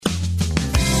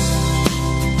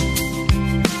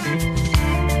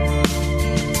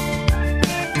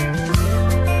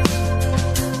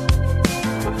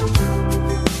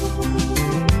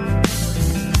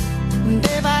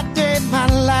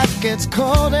gets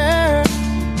colder.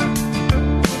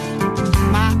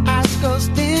 My eyes go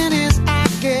dim as I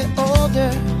get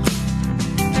older.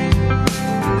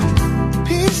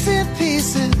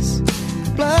 Pieces,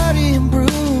 bloody and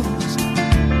bruised.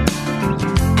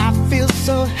 I feel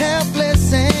so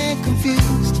helpless and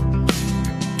confused.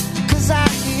 'Cause I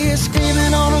hear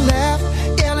screaming on the left,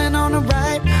 yelling on the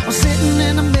right. I'm sitting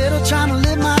in the middle trying to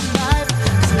live my life.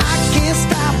 'Cause I can't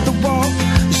stop the war,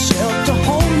 the shelter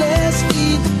homeless,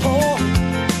 feed the poor.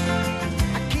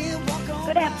 I can't walk on.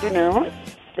 Good afternoon.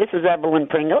 This is Evelyn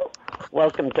Pringle.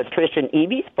 Welcome to Trish and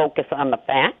Evie's Focus on the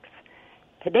Facts.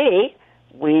 Today,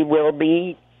 we will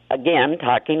be, again,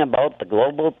 talking about the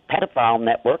global pedophile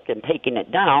network and taking it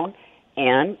down.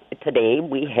 And today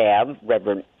we have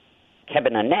Reverend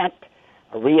Kevin Annett,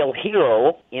 a real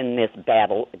hero in this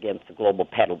battle against the global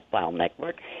pedophile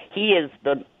network. He is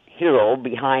the hero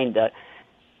behind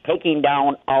taking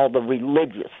down all the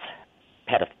religious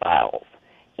pedophiles.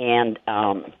 And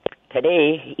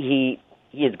today he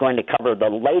is going to cover the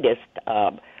latest,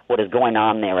 what is going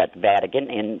on there at the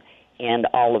Vatican and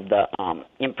all of the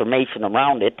information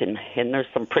around it, and there's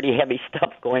some pretty heavy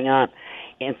stuff going on.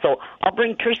 And so I'll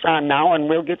bring Trish on now, and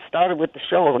we'll get started with the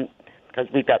show, because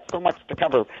we've got so much to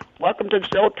cover. Welcome to the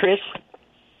show, Trish.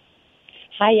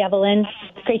 Hi, Evelyn.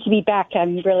 It's great to be back.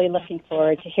 I'm really looking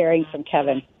forward to hearing from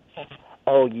Kevin.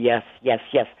 Oh, yes.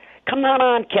 Come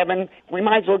on, Kevin. We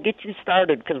might as well get you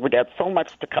started, because we've got so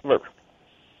much to cover.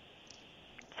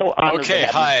 So okay,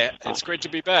 hi. It's great to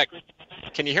be back.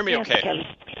 Can you hear me okay? Kevin.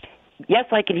 Yes,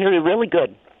 I can hear you really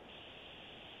good.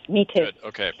 Me too. Good,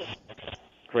 okay.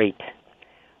 Great.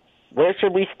 Where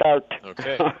should we start?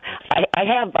 Okay.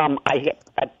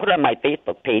 I put on my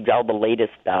Facebook page all the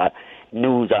latest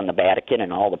news on the Vatican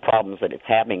and all the problems that it's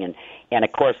having, and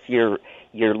of course your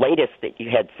latest that you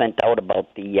had sent out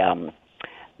about the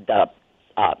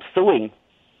suing.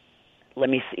 Let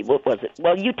me see, what was it?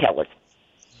 Well, you tell us.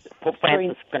 Pope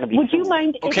Francis is going to be. Would you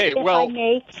mind? Okay, if I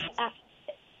may?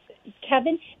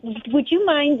 Kevin, would you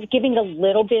mind giving a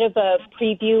little bit of a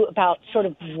preview about sort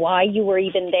of why you were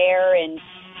even there, and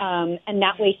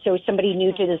that way, so somebody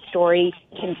new to the story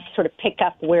can sort of pick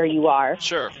up where you are.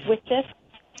 Sure. With this.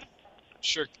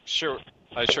 Sure.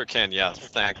 I sure can. Yeah.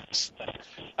 Thanks.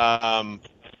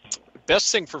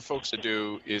 Best thing for folks to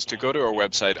do is to go to our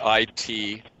website,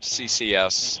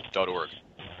 itccs.org,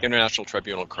 International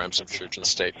Tribunal of Crimes of Church and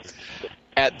State.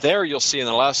 There, you'll see in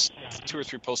the last 2 or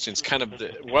 3 postings kind of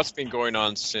what's been going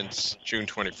on since June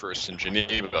 21st in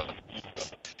Geneva,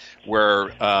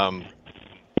 where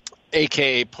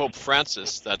a.k.a. Pope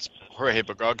Francis, that's Jorge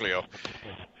Bergoglio,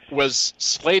 was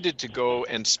slated to go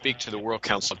and speak to the World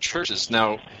Council of Churches.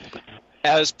 Now,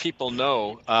 as people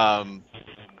know,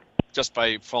 just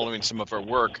by following some of our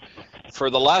work, for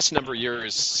the last number of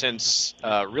years since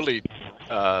really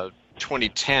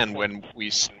 2010, when we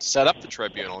set up the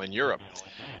tribunal in Europe,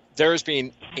 there's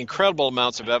been incredible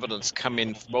amounts of evidence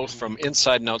coming both from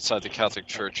inside and outside the Catholic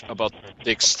Church about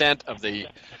the extent of the,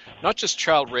 not just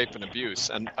child rape and abuse,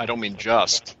 and I don't mean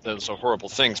just, those are horrible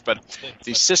things, but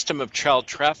the system of child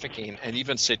trafficking and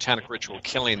even satanic ritual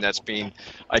killing that's being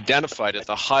identified at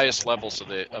the highest levels of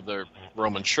the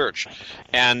Roman Church.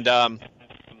 And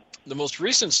the most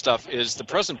recent stuff is the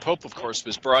present Pope, of course,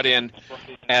 was brought in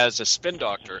as a spin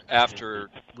doctor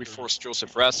after we forced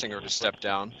Joseph Ratzinger to step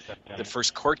down. The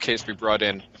first court case we brought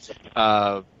in,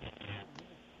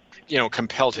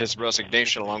 compelled his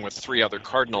resignation along with 3 other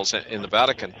cardinals in the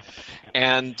Vatican.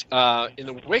 And in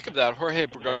the wake of that, Jorge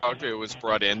Bergoglio was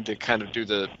brought in to kind of do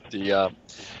the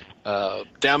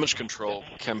damage control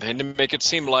campaign to make it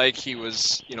seem like he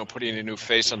was, putting a new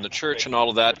face on the church and all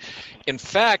of that. In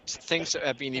fact, things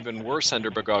have been even worse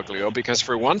under Bergoglio because,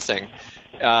 for one thing,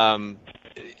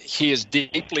 he is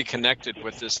deeply connected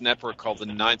with this network called the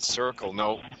Ninth Circle.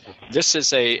 Now, this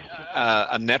is a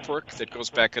network that goes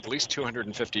back at least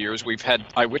 250 years. We've had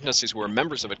eyewitnesses who are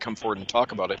members of it come forward and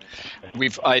talk about it.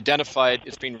 We've identified,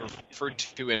 it's been referred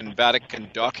to in Vatican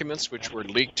documents, which were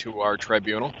leaked to our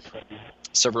tribunal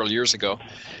several years ago.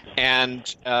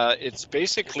 And it's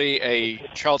basically a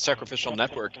child sacrificial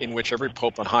network in which every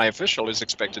pope and high official is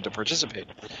expected to participate.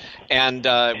 And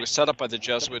it was set up by the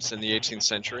Jesuits in the 18th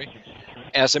century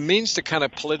as a means to kind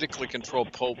of politically control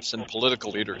popes and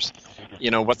political leaders.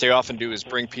 What they often do is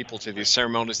bring people to these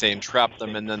ceremonies, they entrap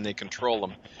them, and then they control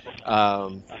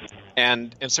them.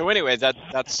 And so anyway,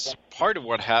 that's part of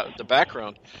what the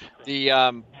background.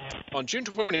 On June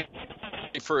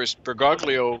 21st,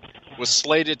 Bergoglio was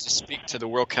slated to speak to the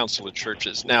World Council of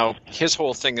Churches. Now, his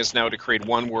whole thing is now to create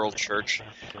one world church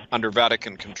under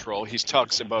Vatican control. He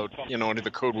talks about, under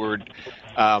the code word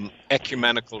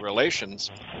ecumenical relations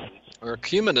or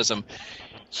ecumenism.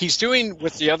 He's doing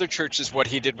with the other churches what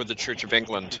he did with the Church of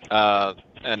England,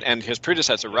 and his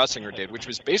predecessor Ratzinger did, which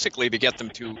was basically to get them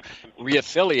to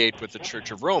reaffiliate with the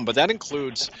Church of Rome. But that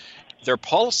includes their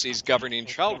policies governing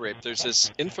child rape. There's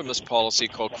this infamous policy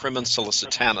called Crimen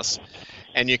Solicitanis,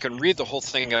 and you can read the whole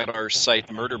thing at our site,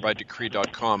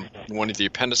 murderbydecree.com, in one of the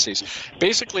appendices.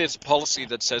 Basically, it's a policy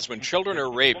that says when children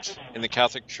are raped in the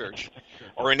Catholic Church,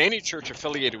 or in any church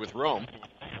affiliated with Rome,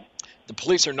 the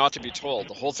police are not to be told.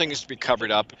 The whole thing is to be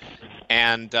covered up,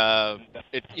 and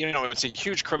it's a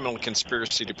huge criminal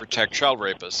conspiracy to protect child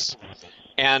rapists.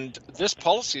 And this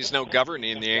policy is now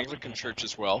governing the Anglican Church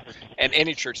as well, and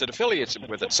any church that affiliates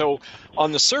with it. So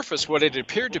on the surface, what it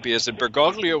appeared to be is that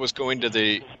Bergoglio was going to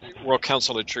the World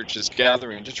Council of Churches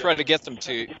gathering to try to get them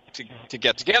to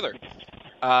get together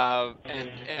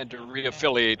and to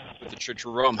reaffiliate with the Church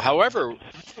of Rome. However,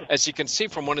 as you can see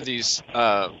from one of these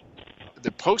the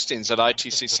postings at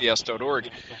itccs.org,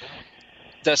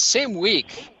 the same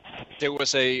week there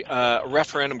was a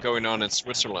referendum going on in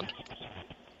Switzerland.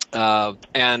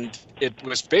 And it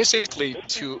was basically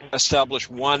to establish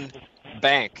one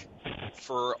bank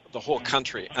for the whole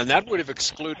country. And that would have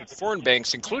excluded foreign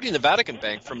banks, including the Vatican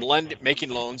Bank, from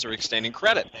making loans or extending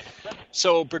credit.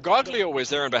 So Bergoglio was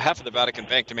there on behalf of the Vatican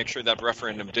Bank to make sure that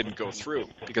referendum didn't go through,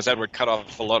 because that would cut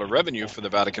off a lot of revenue for the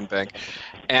Vatican Bank.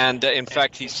 And in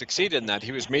fact, he succeeded in that.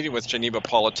 He was meeting with Geneva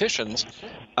politicians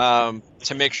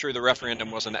to make sure the referendum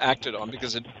wasn't acted on,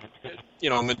 because a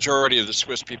majority of the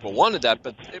Swiss people wanted that,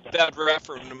 but that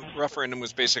referendum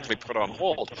was basically put on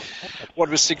hold. What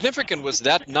was significant was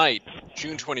that night,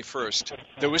 June 21st,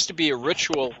 there was to be a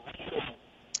ritual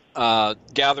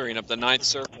gathering of the Ninth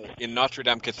Circle in Notre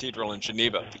Dame Cathedral in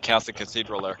Geneva, the Catholic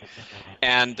cathedral there.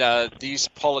 And these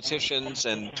politicians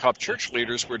and top church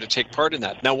leaders were to take part in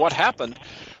that. Now, what happened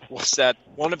was that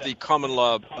one of the common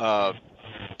law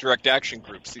direct action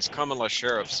groups, these common law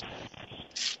sheriffs,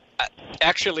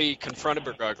 actually confronted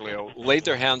Bergoglio, laid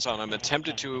their hands on him,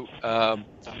 attempted to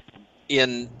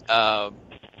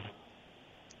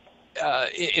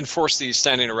enforce the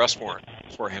standing arrest warrant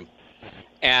for him.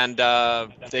 And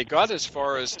they got as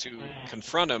far as to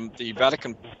confront him. The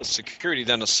Vatican security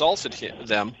then assaulted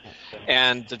them,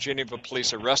 and the Geneva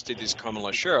police arrested these common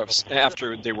law sheriffs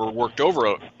after they were worked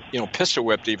over, pistol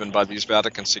whipped even by these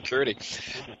Vatican security.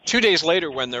 2 days later,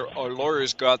 when our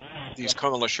lawyers got these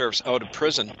common law sheriffs out of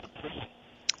prison,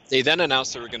 they then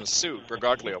announced they were going to sue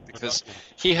Bergoglio because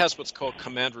he has what's called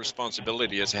command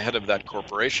responsibility as a head of that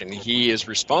corporation. He is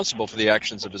responsible for the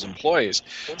actions of his employees.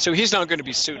 So he's now going to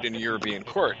be sued in a European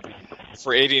court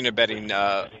for aiding and abetting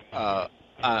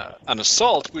an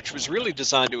assault, which was really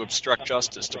designed to obstruct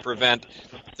justice, to prevent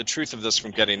the truth of this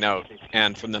from getting out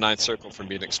and from the Ninth Circle from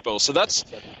being exposed. So that's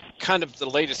kind of the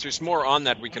latest. There's more on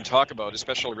that we can talk about,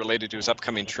 especially related to his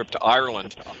upcoming trip to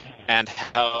Ireland and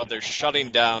how they're shutting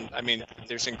down. I mean,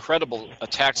 there's incredible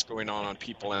attacks going on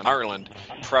people in Ireland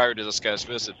prior to this guy's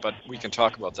visit, but we can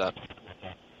talk about that.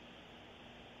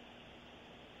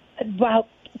 Well,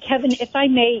 Kevin, if I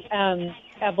may,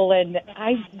 Evelyn,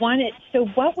 so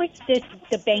what was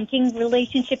the banking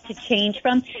relationship to change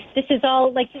from? This is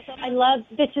all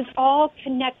this is all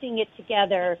connecting it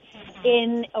together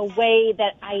in a way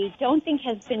that I don't think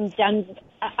has been done.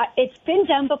 It's been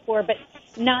done before, but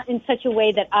not in such a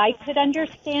way that I could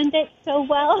understand it so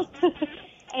well.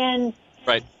 And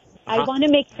right. I want to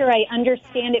make sure I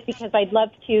understand it, because I'd love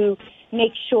to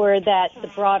make sure that the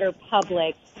broader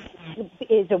public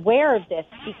is aware of this,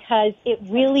 because it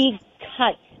really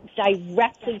cuts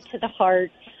directly to the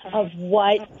heart of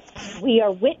what we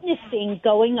are witnessing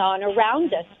going on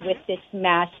around us with this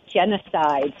mass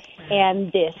genocide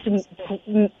and this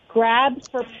grab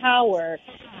for power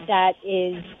that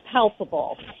is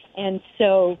palpable. And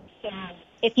so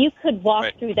if you could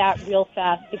walk through that real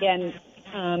fast again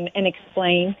and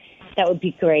explain, that would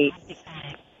be great.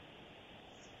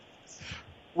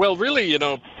 Well, really,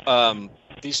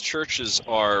 these churches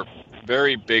are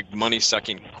very big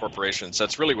money-sucking corporations.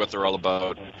 That's really what they're all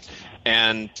about.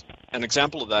 And an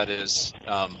example of that is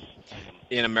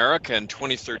in America in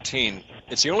 2013,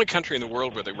 it's the only country in the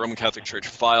world where the Roman Catholic Church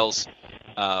files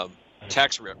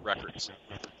tax records,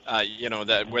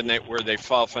 that where they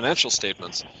file financial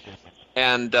statements.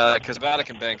 And because the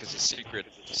Vatican Bank is a secret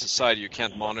society, you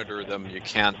can't monitor them, you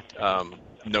can't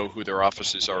know who their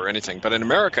officers are or anything. But in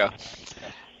America,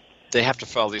 they have to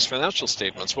file these financial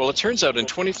statements. Well, it turns out in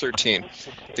 2013,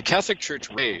 the Catholic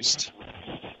Church raised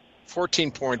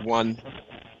 $14.1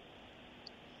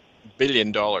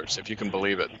 billion, if you can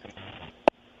believe it.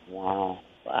 Wow.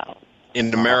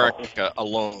 In America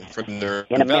alone, from their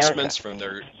investments, from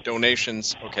their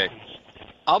donations. Okay.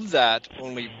 Of that,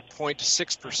 only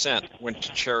 0.6% went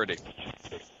to charity.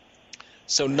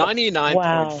 So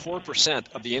 99.4%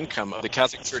 of the income of the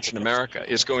Catholic Church in America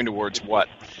is going towards what?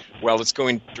 Well, it's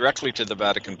going directly to the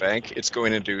Vatican Bank. It's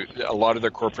going into a lot of their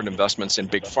corporate investments in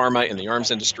big pharma, in the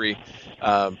arms industry.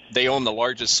 They own the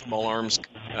largest small arms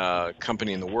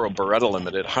company in the world, Beretta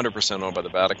Limited, 100% owned by the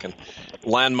Vatican.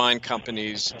 Landmine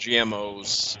companies,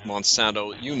 GMOs,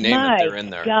 Monsanto, you name it, they're in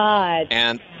there. God.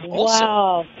 And also,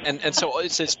 wow. and so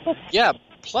it says, yeah,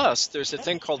 plus there's a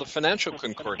thing called the financial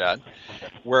concordat,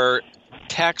 where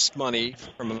tax money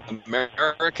from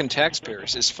American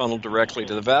taxpayers is funneled directly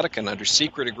to the Vatican under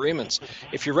secret agreements.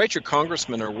 If you write your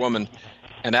congressman or woman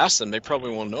and ask them, they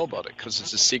probably won't know about it because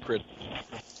it's a secret,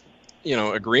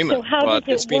 agreement. So but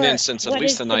it's been work? in since What at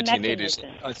least the 1980s. mechanism?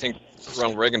 I think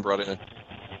Ronald Reagan brought it in.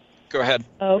 Go ahead.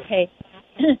 Okay.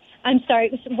 I'm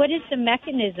sorry. What is the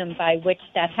mechanism by which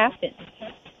that happens?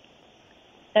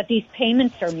 That these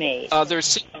payments are made? Do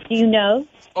you know?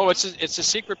 Oh, it's a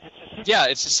secret. Yeah,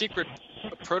 it's a secret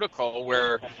protocol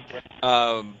where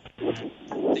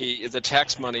the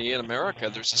tax money in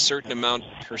America, there's a certain amount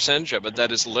percentage of it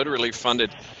that is literally funded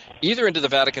either into the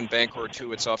Vatican Bank or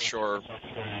to its offshore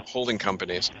holding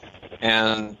companies,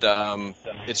 and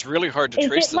it's really hard to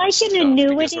trace it like this an stuff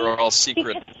annuity? because they're all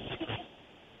secret.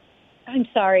 I'm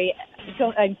sorry.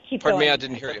 Keep Pardon going. me, I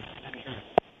didn't hear you.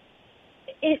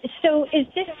 So is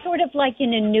this sort of like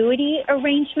an annuity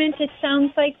arrangement, it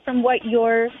sounds like, from what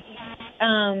you're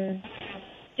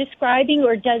describing,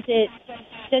 or does it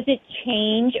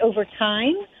change over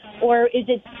time, or is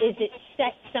it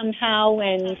set somehow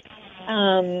and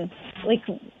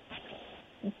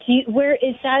where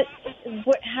is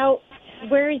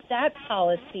that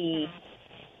policy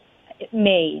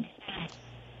made?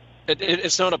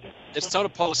 It's not a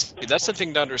policy. That's the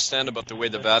thing to understand about the way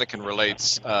the Vatican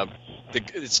relates.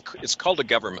 It's called a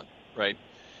government, right?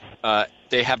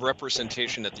 They have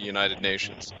representation at the United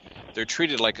Nations. They're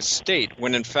treated like a state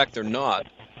when in fact they're not.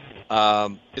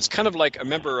 It's kind of like, I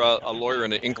remember a lawyer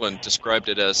in England described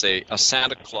it as a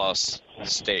Santa Claus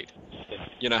state.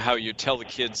 You know how you tell the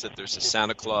kids that there's a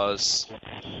Santa Claus.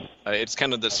 It's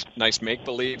kind of this nice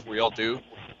make-believe we all do.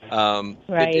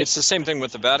 Right. It's the same thing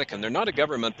with the Vatican. They're not a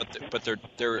government, but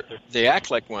they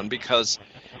act like one because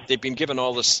they've been given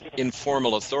all this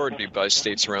informal authority by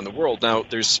states around the world. Now,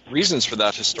 there's reasons for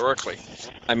that historically.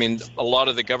 I mean, a lot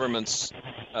of the governments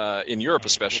in Europe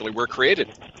especially were created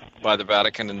by the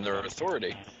Vatican and their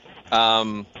authority.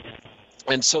 And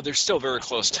so there's still very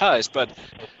close ties. But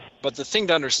the thing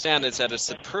to understand is that it's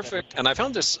the perfect, and I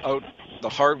found this out the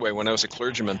hard way when I was a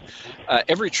clergyman.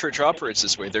 Every church operates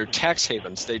this way. They're tax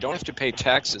havens. They don't have to pay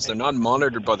taxes. They're not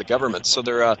monitored by the government. So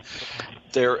they're a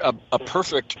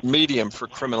perfect medium for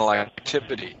criminal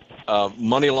activity,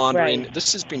 money laundering. Right.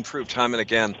 This has been proved time and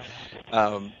again.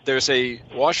 There's a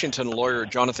Washington lawyer,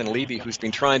 Jonathan Levy, who's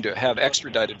been trying to have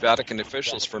extradited Vatican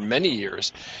officials for many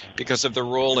years because of their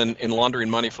role in laundering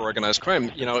money for organized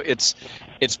crime.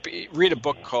 Read a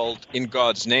book called In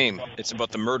God's Name. It's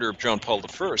about the murder of John Paul I in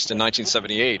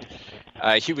 1978.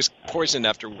 He was poisoned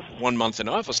after 1 month in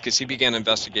office because he began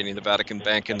investigating the Vatican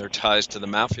Bank and their ties to the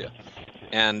mafia.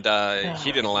 And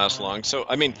he didn't last long. So,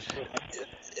 I mean,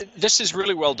 this is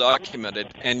really well documented,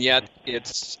 and yet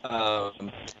it's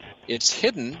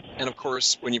hidden. And of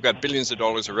course, when you've got billions of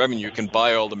dollars of revenue, you can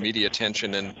buy all the media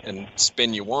attention and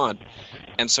spin you want.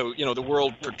 And so,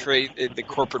 the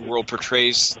corporate world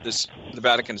portrays the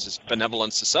Vatican as this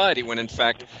benevolent society, when in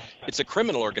fact it's a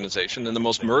criminal organization and the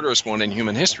most murderous one in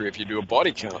human history if you do a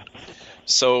body count.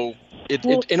 So,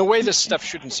 in a way, this stuff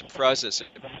shouldn't surprise us if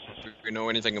we know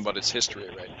anything about its history,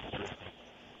 right?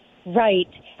 Right.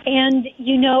 And,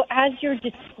 as you're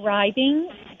describing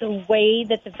the way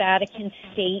that the Vatican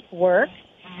state works,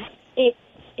 it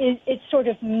sort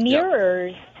of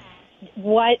mirrors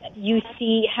what you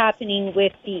see happening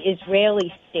with the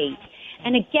Israeli state.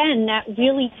 And again, that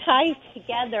really ties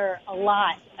together a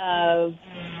lot of,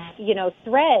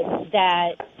 threads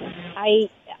that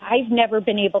I've never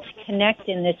been able to connect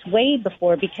in this way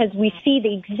before, because we see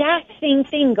the exact same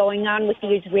thing going on with the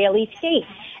Israeli state.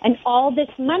 And all this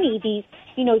money,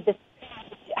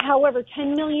 however,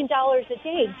 $10 million a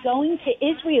day going to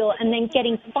Israel and then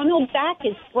getting funneled back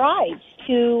as bribes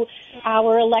to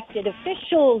our elected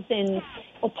officials and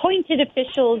appointed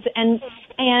officials. And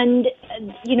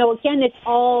again, it's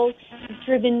all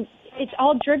driven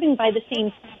by the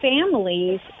same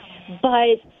families,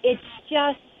 but it's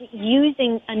just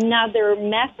using another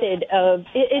method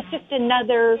it's just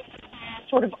another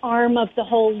sort of arm of the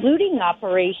whole looting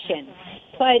operation.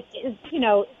 But,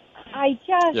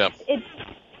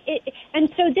 and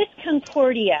so this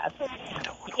Concordia,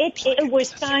 it was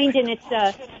signed, and is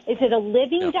it a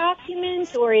living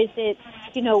document, or is it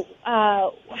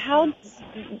how,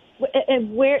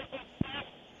 where,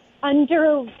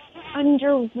 under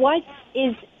what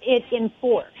is it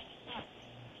enforced?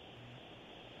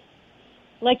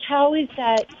 Like, how is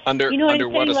that? Under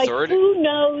what authority? Like, who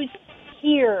knows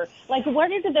here? Like,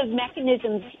 what are the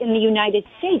mechanisms in the United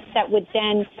States that would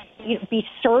then be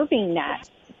serving that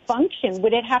function?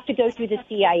 Would it have to go through the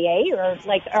CIA or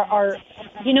like, are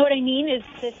you know what I mean? Is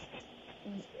this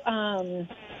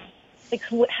like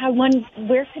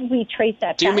where could we trace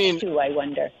that back to? I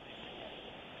wonder.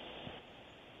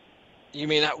 You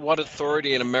mean what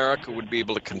authority in America would be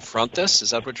able to confront this? Is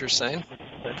that what you're saying?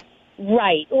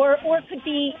 Right. Or could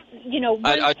be,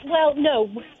 no.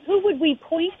 Who would we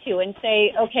point to and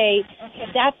say, okay,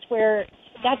 that's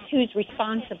who's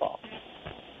responsible?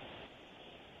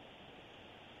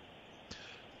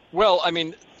 Well, I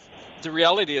mean, the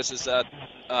reality is that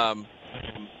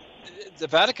the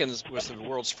Vatican was the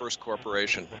world's first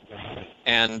corporation,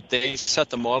 and they set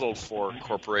the model for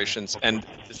corporations. And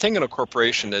the thing in a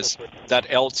corporation is that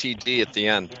LTD at the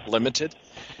end, limited,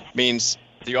 means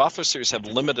the officers have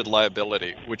limited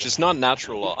liability, which is not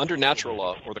natural law. Under natural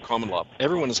law or the common law,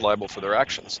 everyone is liable for their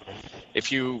actions.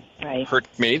 If you hurt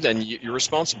me, then you're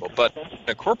responsible. But in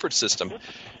a corporate system,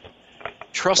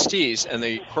 trustees and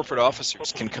the corporate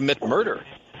officers can commit murder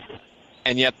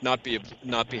and yet not be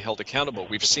held accountable.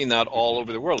 We've seen that all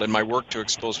over the world. In my work to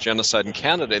expose genocide in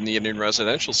Canada in the Indian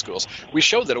residential schools, we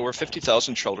showed that over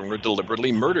 50,000 children were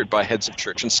deliberately murdered by heads of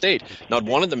church and state. Not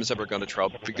one of them has ever gone to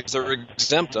trial because they're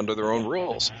exempt under their own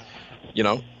rules,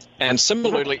 And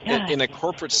similarly, in a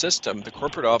corporate system, the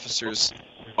corporate officers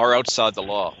are outside the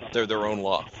law. They're their own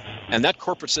law. And that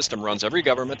corporate system runs every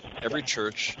government, every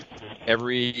church,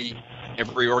 every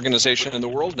organization in the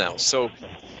world now. So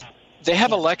they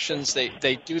have elections.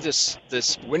 They do this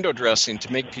window dressing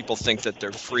to make people think that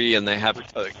they're free and they have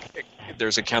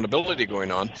there's accountability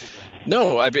going on.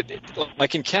 No,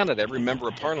 like in Canada, every member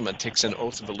of Parliament takes an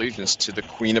oath of allegiance to the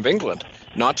Queen of England,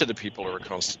 not to the people or a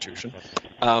constitution.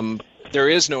 There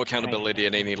is no accountability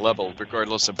at any level,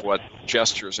 regardless of what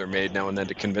gestures are made now and then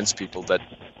to convince people that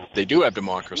they do have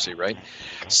democracy, right?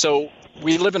 So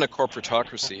we live in a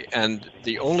corporatocracy, and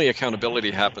the only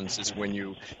accountability happens is when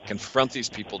you confront these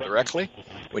people directly,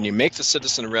 when you make the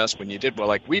citizen arrest, when you did,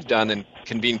 like we've done, and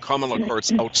convene common law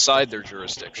courts outside their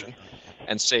jurisdiction,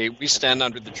 and say, we stand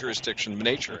under the jurisdiction of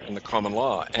nature and the common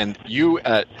law. And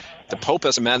the Pope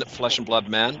as a man, flesh and blood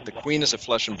man, the Queen is a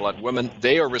flesh and blood woman,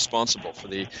 they are responsible for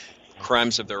the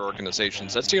crimes of their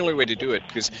organizations. That's the only way to do it,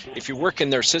 because if you work in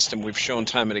their system, we've shown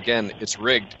time and again, it's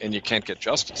rigged and you can't get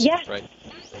justice. Yes. Right?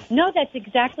 No, that's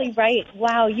exactly right.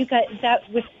 Wow, you got that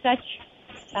with such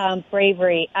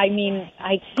bravery. I mean,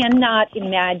 I cannot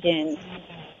imagine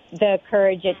the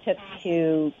courage it took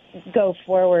to go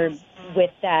forward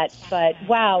with that. But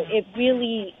wow, it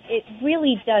really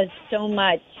does so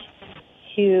much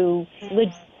to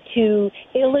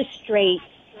illustrate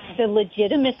the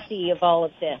legitimacy of all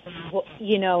of this.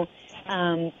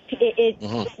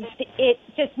 It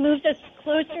just moves us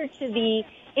closer to the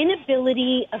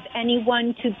inability of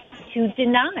anyone to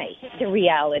deny the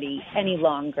reality any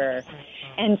longer.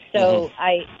 And so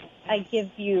I give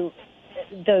you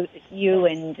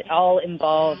and all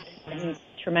involved a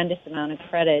tremendous amount of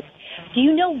credit. Do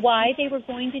you know why they were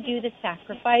going to do the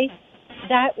sacrifice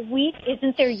that week?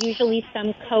 Isn't there usually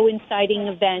some coinciding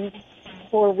event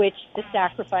for which the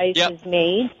sacrifice is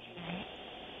made?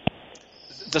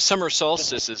 The summer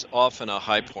solstice is often a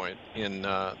high point in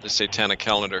the Satanic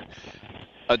calendar.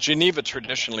 Geneva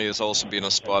traditionally has also been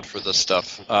a spot for this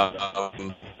stuff.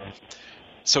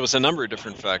 So it's a number of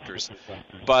different factors.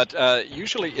 But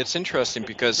usually it's interesting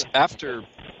because after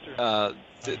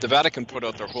the Vatican put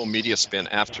out their whole media spin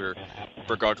after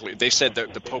Bergoglio, they said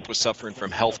that the Pope was suffering from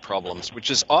health problems,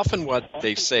 which is often what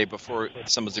they say before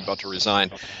someone's about to resign.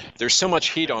 There's so much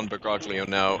heat on Bergoglio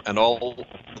now, and all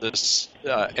this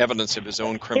evidence of his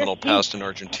own criminal past in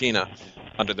Argentina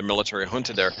under the military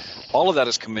junta there, all of that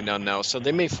is coming down now, so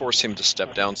they may force him to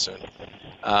step down soon.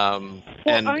 And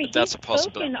that's a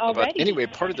possibility. But anyway,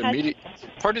 part of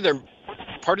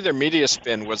their media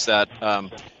spin was that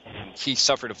he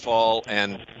suffered a fall,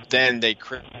 and then they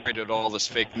created all this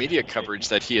fake media coverage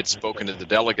that he had spoken to the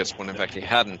delegates when in fact he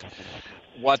hadn't.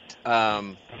 What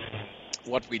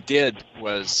we did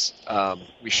was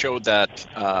we showed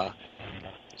that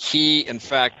he in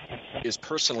fact is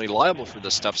personally liable for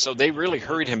this stuff. So they really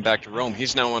hurried him back to Rome.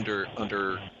 He's now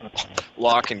under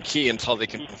lock and key until they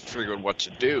can figure out what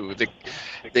to do.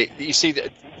 You see,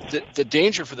 the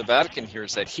danger for the Vatican here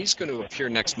is that he's going to appear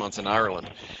next month in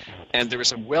Ireland. And there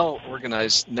is a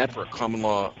well-organized network, common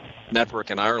law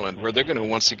network in Ireland, where they're going to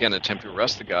once again attempt to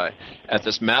arrest the guy at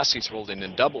this mass he's holding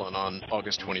in Dublin on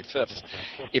August 25th.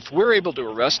 If we're able to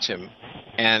arrest him,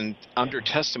 and under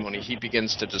testimony he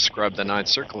begins to describe the Ninth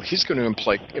Circle, he's going to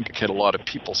implicate a lot of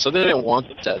people. So they don't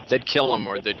want that. They'd kill him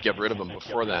or they'd get rid of him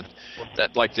before then,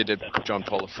 that like they did with John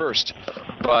Paul I.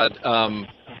 But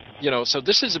so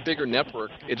this is a bigger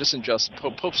network. It isn't just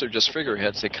popes are just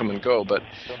figureheads; they come and go. But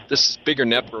this bigger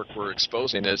network we're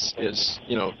exposing is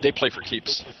they play for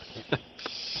keeps.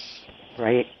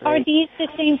 Right. Are these the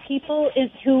same people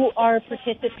who are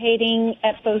participating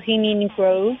at Bohemian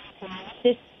Grove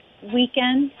this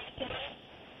weekend?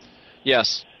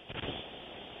 Yes.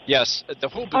 Yes, the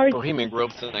whole Bohemian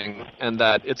Grove thing, and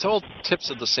that it's all tips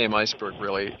of the same iceberg.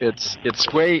 Really, it's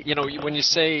way when you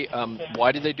say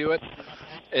why did they do it.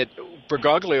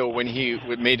 Bergoglio, when he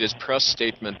made his press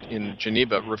statement in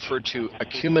Geneva, referred to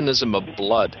ecumenism of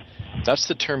blood. That's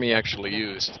the term he actually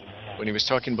used when he was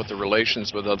talking about the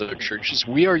relations with other churches.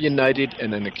 We are united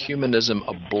in an ecumenism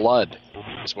of blood,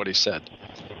 is what he said.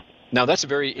 Now, that's a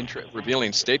very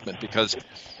revealing statement, because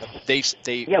they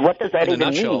what does that in a even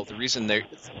nutshell, mean? the reason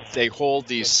they hold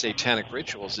these satanic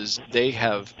rituals is they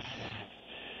have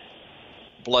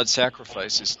blood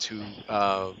sacrifices to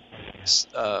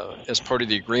as part of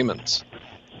the agreements.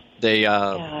 They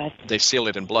seal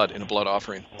it in blood, in a blood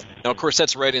offering. Now, of course,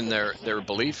 that's right in their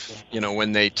belief.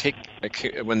 When they drink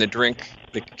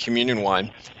the communion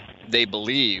wine, they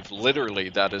believe literally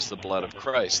that is the blood of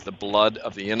Christ. The blood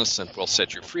of the innocent will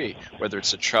set you free, whether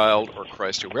it's a child or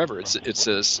Christ or whoever. It's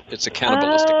a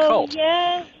cannibalistic cult.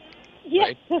 Yeah,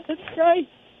 right? That's right.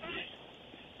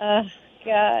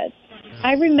 God.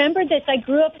 I remember this. I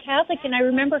grew up Catholic, and I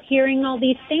remember hearing all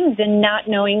these things and not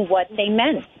knowing what they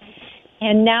meant.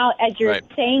 And now, as you're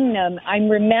saying them, I'm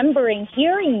remembering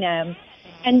hearing them,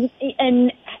 and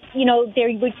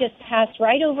they would just pass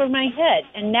right over my head.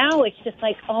 And now it's just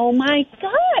like, oh my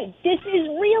God, this is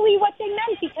really what they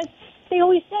meant, because they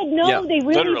always said, no, they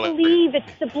really literally believe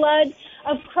it's the blood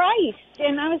of Christ.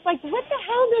 And I was like, what the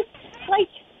hell?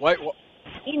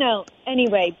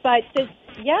 Anyway, but this.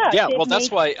 Yeah, well, that's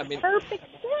why, perfect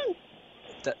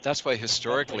sense. That's why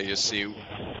historically, you see,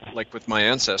 like with my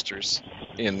ancestors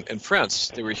in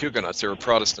France, they were Huguenots, they were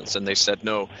Protestants, and they said,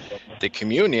 no, the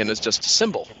communion is just a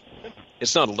symbol.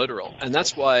 It's not literal. And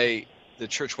that's why the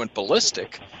church went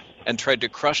ballistic and tried to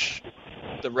crush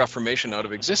the Reformation out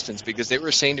of existence, because they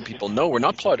were saying to people, no, we're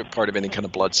not part of any kind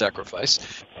of blood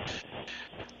sacrifice.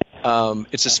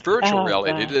 It's a spiritual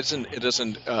reality. God. It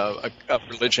isn't a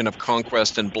religion of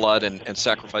conquest and blood and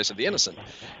sacrifice of the innocent.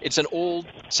 It's an old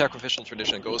sacrificial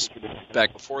tradition. It goes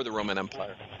back before the Roman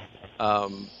Empire,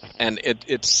 and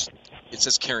it's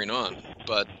just carrying on.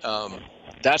 But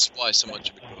that's why so much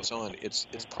of it goes on. It's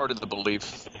part of the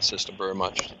belief system very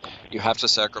much. You have to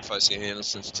sacrifice the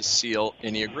innocents to seal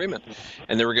any agreement,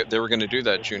 and they were going to do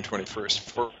that June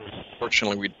 21st.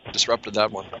 Fortunately, we disrupted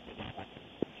that one.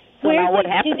 So now what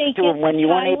happens to them when you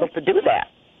weren't able to do that,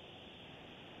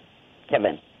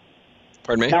 Kevin?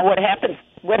 Pardon me? Now what happens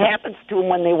to them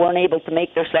when they weren't able to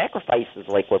make their sacrifices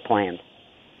like were planned?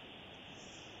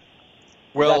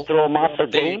 Well, throw them off their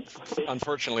game?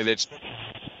 Unfortunately,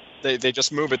 they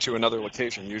just move it to another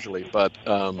location usually. But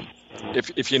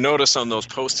if you notice on those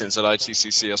postings at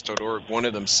itccs.org, one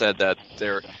of them said that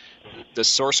the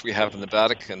source we have in the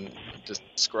Vatican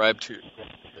described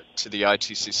to the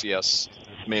ITCCS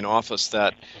main office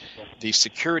that the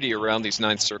security around these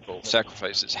Ninth Circle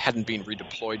sacrifices hadn't been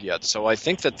redeployed yet. So I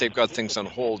think that they've got things on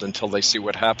hold until they see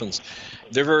what happens.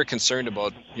 They're very concerned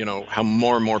about, how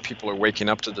more and more people are waking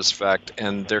up to this fact,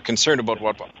 and they're concerned about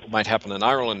what might happen in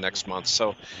Ireland next month.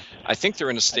 So I think they're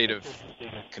in a state of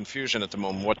confusion at the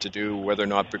moment, what to do, whether or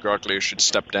not Bergoglio should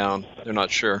step down. They're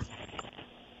not sure.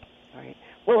 Right.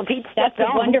 Well, if he'd That's stepped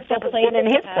down, a wonderful who steps place in to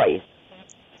his have. place?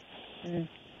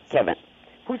 Kevin,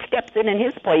 who steps in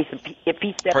his place if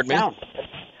he steps Pardon me? down?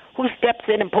 Who steps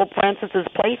in Pope Francis's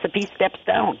place if he steps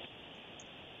down?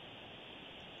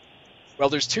 Well,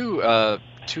 there's two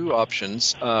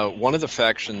options. One of the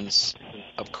factions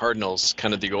of cardinals,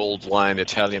 kind of the old line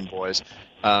Italian boys,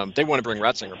 they want to bring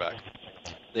Ratzinger back.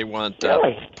 They want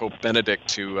Pope Benedict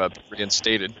to be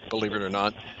reinstated, believe it or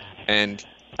not. And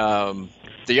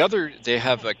the other, they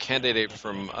have a candidate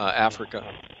from Africa,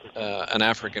 an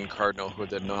African cardinal who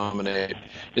they nominate.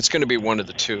 It's going to be one of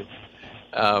the two.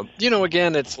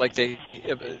 Again, it's like they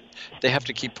have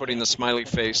to keep putting the smiley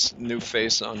face, new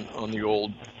face on the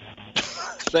old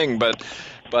thing, but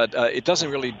it doesn't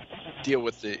really deal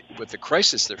with the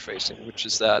crisis they're facing, which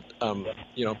is that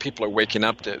people are waking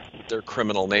up to their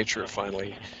criminal nature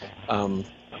finally.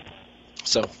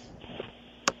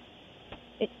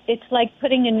 It's like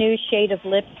putting a new shade of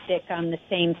lipstick on the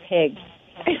same pig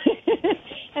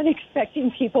and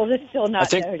expecting people to still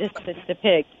not notice it's a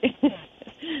pig.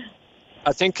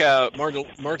 I think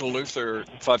Martin Luther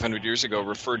 500 years ago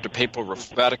referred to papal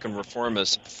Vatican reform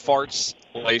as farts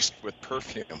laced with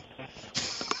perfume.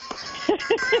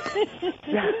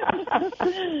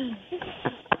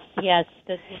 Yes.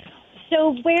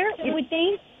 So where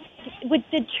would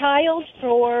the child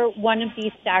for one of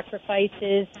these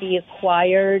sacrifices be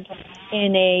acquired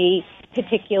in a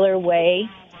particular way?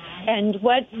 And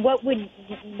what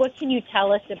can you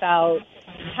tell us about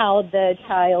how the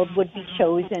child would be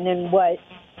chosen and what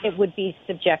it would be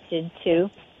subjected to?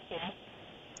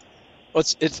 Well,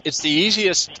 it's the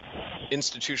easiest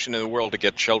institution in the world to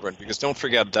get children, because don't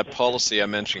forget that policy I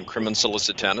mentioned, crimen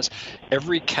solicitanis.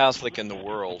 Every Catholic in the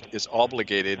world is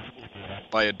obligated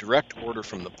by a direct order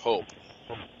from the Pope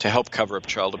to help cover up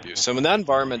child abuse. So in that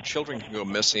environment, children can go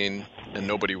missing and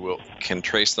nobody can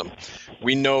trace them.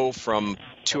 We know from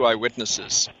two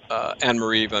eyewitnesses,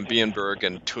 Anne-Marie van Bienberg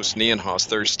and Toos Nienhaus,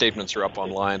 their statements are up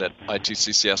online at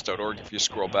itccs.org if you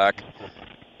scroll back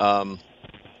a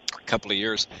couple of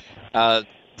years.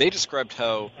 They described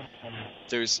how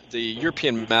there's the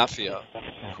European mafia,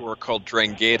 who are called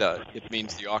 'Ndrangheta. It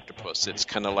means the octopus. It's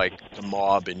kind of like the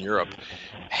mob in Europe,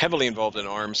 heavily involved in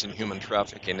arms and human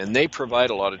trafficking, and they provide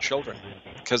a lot of children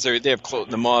because they have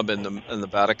the mob and the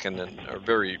Vatican and are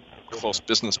very close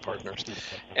business partners,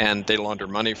 and they launder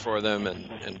money for them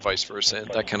and vice versa, and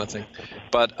that kind of thing.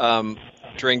 But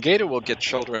 'Ndrangheta will get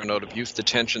children out of youth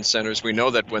detention centers. We know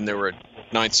that when there were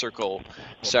Ninth Circle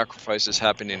sacrifices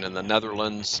happening in the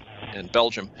Netherlands and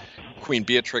Belgium, Queen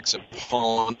Beatrix of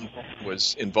Holland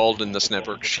was involved in this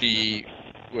network. She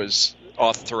was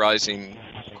authorizing,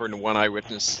 according to one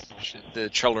eyewitness, the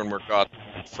children were got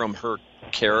from her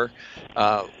care.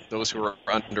 Those who were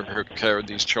under her care,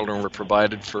 these children were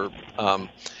provided for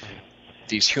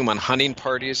these human hunting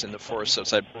parties in the forests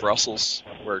outside Brussels,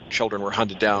 where children were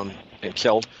hunted down and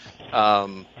killed.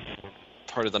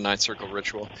 Part of the Ninth Circle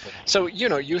ritual. So,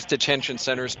 youth detention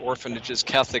centers, orphanages,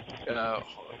 Catholic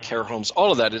care homes,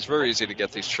 all of that is very easy to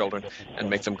get these children and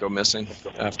make them go missing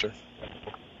after.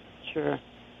 Sure.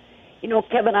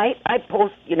 Kevin, I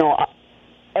post,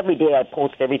 every day I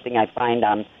post everything I find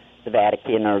on the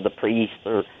Vatican or the priests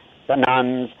or the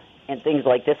nuns and things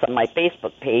like this on my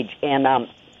Facebook page. And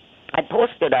I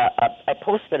posted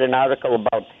an article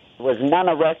about was none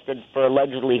arrested for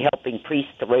allegedly helping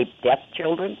priests to rape deaf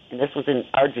children, and this was in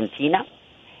Argentina.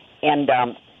 And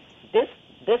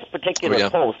this particular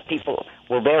post, people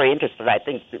were very interested. I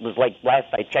think it was like,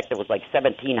 last I checked, it was like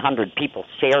 1,700 people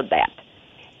shared that.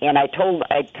 And I told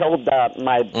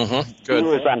my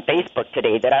viewers on Facebook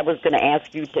today that I was going to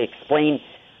ask you to explain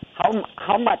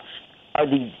how much are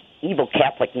these evil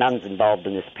Catholic nuns involved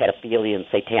in this pedophilia and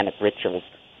satanic rituals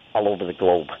all over the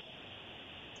globe.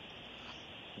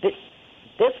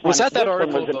 Was that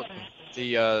article about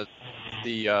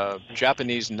the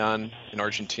Japanese nun in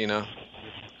Argentina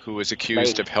who was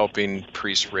accused of helping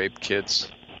priests rape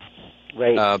kids?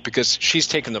 Right. Because she's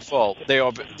taken the fall. They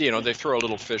throw a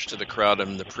little fish to the crowd,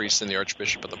 and the priest and the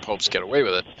archbishop and the popes get away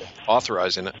with it,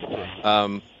 authorizing it.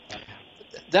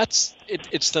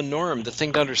 It's the norm. The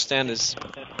thing to understand is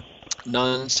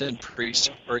nuns and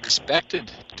priests are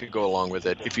expected to go along with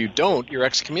it. If you don't, you're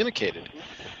excommunicated.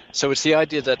 So it's the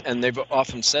idea that, and they've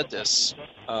often said this,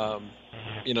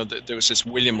 there was this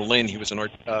William Lynn, he was a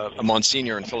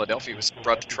Monsignor in Philadelphia, he was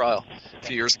brought to trial a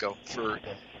few years ago for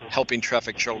helping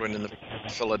traffic children in the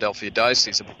Philadelphia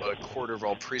diocese. About a quarter of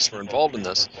all priests were involved in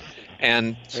this,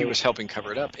 and he was helping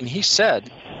cover it up. And he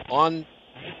said, on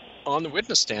the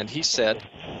witness stand, he said,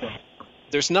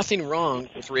 there's nothing wrong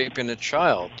with raping a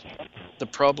child. The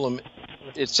problem,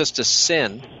 it's just a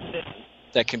sin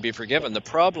that can be forgiven. The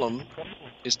problem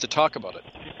is to talk about it.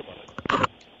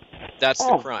 That's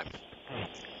the crime.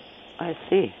 I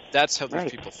see. That's how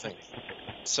these people think.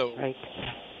 So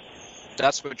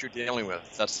that's what you're dealing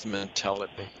with. That's the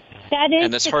mentality. That is,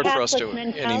 and it's hard for us any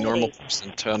normal mentality.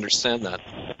 person to understand that.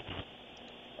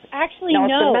 Actually,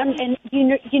 no. And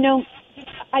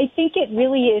I think it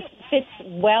really fits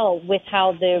well with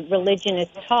how the religion is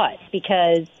taught,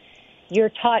 because you're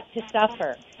taught to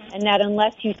suffer, and that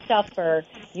unless you suffer,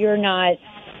 you're not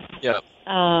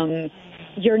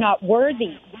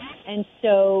worthy. And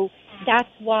so that's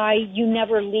why you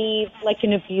never leave like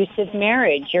an abusive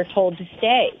marriage. You're told to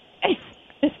stay.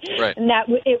 Right. And that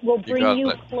it will bring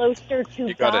you closer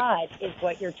to God, is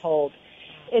what you're told.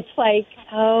 It's like,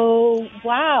 oh,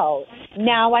 wow,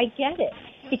 now I get it.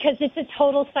 Because it's a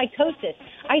total psychosis.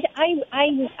 I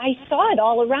saw it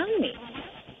all around me.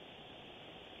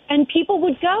 And people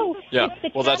would go. Yeah,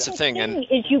 The well, that's the Catholic thing.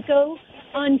 is you go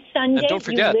on Sunday, And don't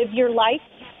forget, you live your life,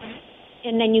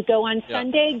 and then you go on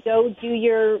Sunday, go do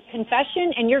your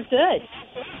confession, and you're good.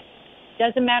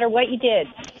 Doesn't matter what you did.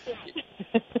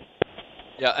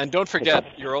 Yeah, and don't forget,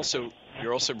 you're also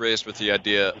raised with the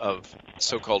idea of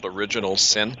so-called original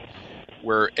sin,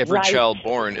 where every child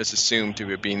born is assumed to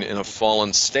have been in a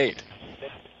fallen state,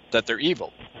 that they're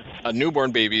evil. A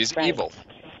newborn baby is evil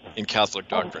in Catholic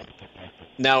doctrine.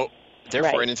 Now,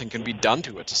 therefore, anything can be done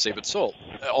to it to save its soul.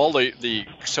 All the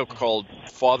so-called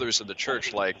fathers of the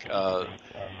church, like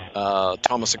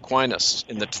Thomas Aquinas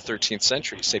in the 13th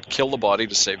century, said, kill the body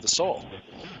to save the soul.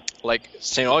 Like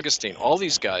St. Augustine, all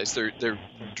these guys, they're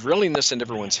drilling this into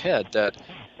everyone's head that,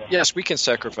 yes, we can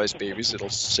sacrifice babies, it'll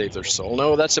save their soul.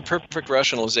 No, that's a perfect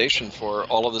rationalization for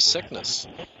all of the sickness.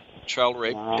 Child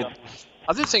rape.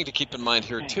 Other thing to keep in mind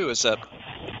here, too, is that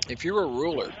if you're a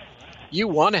ruler, you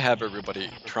want to have everybody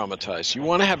traumatized. You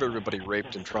want to have everybody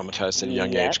raped and traumatized at a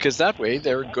young age, because that way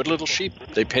they're good little sheep.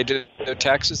 They pay their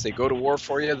taxes, they go to war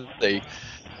for you, they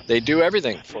do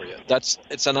everything for you.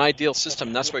 It's an ideal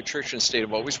system. That's why church and state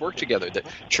have always worked together. The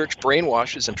church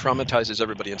brainwashes and traumatizes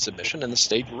everybody in submission, and the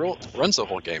state runs the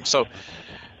whole game. So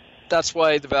that's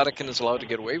why the Vatican is allowed to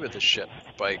get away with this shit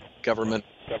by government,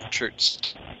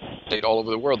 church, state all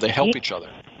over the world. They help each other.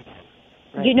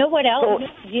 Right. You know what else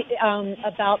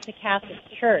about the Catholic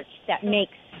Church that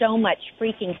makes so much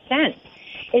freaking sense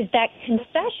is that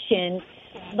confession,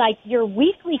 like your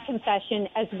weekly confession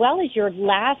as well as your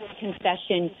last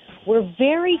confession, were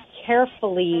very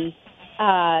carefully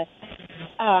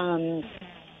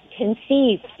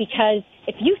conceived, because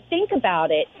if you think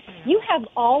about it, you have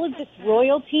all of this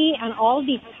royalty and all of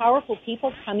these powerful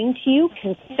people coming to you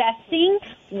confessing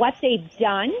what they've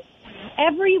done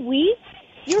every week.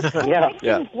 You're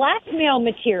collecting blackmail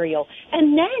material.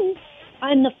 And then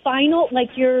on the final,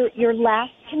 like your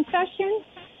last confession,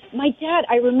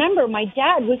 I remember my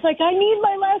dad was like, I need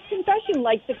my last confession.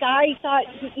 Like the guy thought,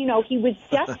 he was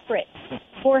desperate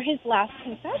for his last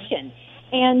confession.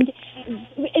 And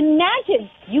imagine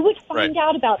you would find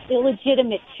out about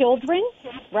illegitimate children,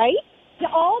 right?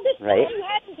 All this stuff you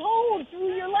hadn't told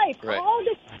through your life, all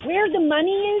this, where the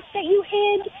money is that you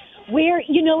hid, where,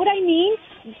 you know what I mean?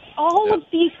 All of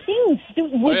these things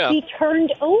would be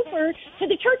turned over to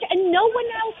the church, and no one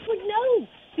else would know,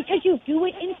 because you do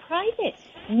it in private.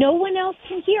 No one else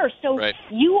can hear. So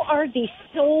you are the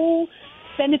sole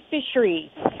beneficiary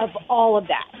of all of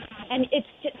that. And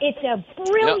it's a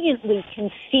brilliantly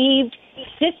conceived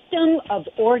system of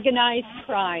organized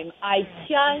crime. I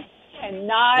just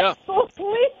cannot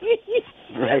believe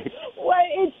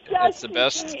it's the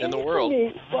best in the world.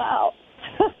 Wow.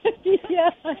 So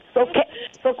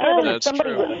Kevin,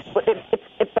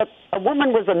 if a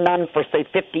woman was a nun for, say,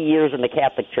 50 years in the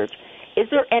Catholic Church, is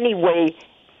there any way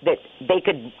that they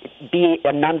could be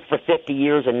a nun for 50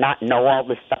 years and not know all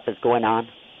this stuff that's going on?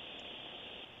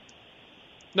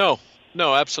 No,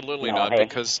 absolutely not.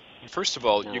 Because, first of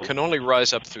all, you can only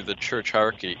rise up through the church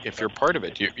hierarchy if you're part of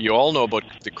it. You all know about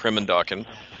the Crimen doctrine,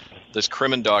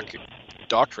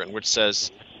 which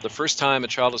says the first time a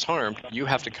child is harmed, you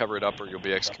have to cover it up or you'll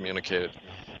be excommunicated.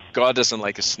 God doesn't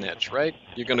like a snitch, right?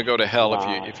 You're going to go to hell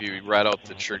if you rat out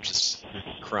the church's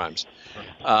crimes.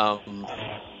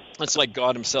 It's like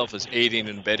God himself is aiding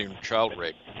and abetting child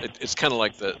rape. It's kind of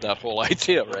like that whole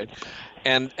idea, right?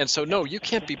 And so, no, you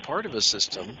can't be part of a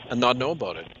system and not know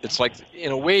about it. It's like,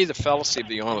 in a way, the fallacy of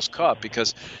the honest cop,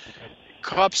 because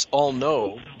cops all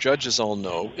know, judges all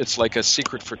know, it's like a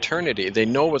secret fraternity. They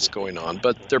know what's going on,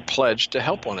 but they're pledged to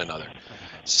help one another.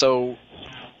 So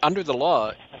under the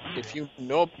law, if you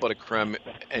know about a crime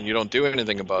and you don't do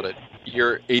anything about it,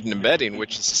 you're aiding and abetting,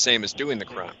 which is the same as doing the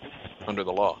crime under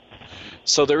the law.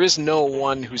 So there is no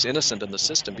one who's innocent in the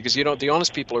system, because the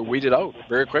honest people are weeded out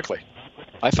very quickly.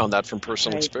 I found that from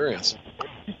personal experience.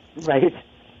 Right.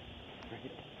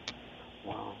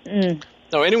 Wow.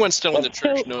 No, anyone still in the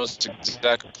church knows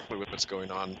exactly what's going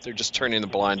on. They're just turning a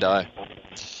blind eye.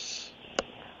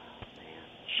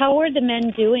 How are the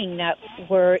men doing that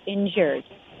were injured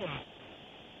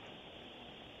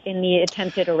in the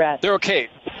attempted arrest? They're okay.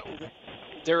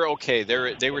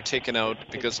 They were taken out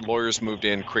because lawyers moved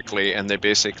in quickly, and they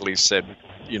basically said,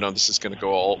 this is going to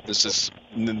go this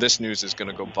news is going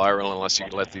to go viral unless you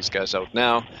let these guys out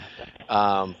now,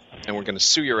 and we're going to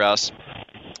sue your ass,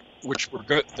 which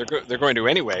they're going to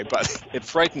anyway. But it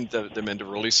frightened them into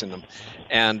releasing them,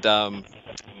 and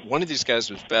one of these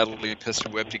guys was badly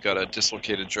pistol whipped. He got a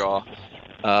dislocated jaw,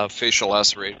 facial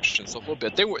lacerations, the whole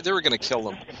bit. They were going to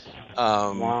kill them,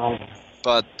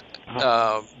 but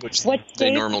which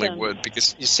they normally would,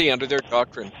 because you see, under their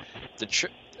doctrine,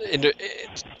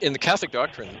 in the Catholic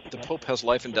doctrine, the Pope has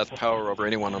life and death power over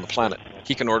anyone on the planet.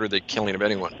 He can order the killing of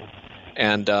anyone,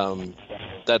 and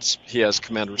he has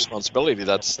command responsibility.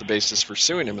 That's the basis for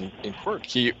suing him in court.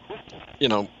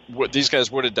 These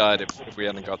guys would have died if we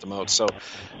hadn't got them out. So,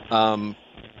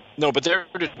 no, but they're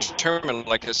determined.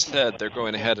 Like I said, they're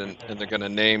going ahead and they're going to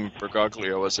name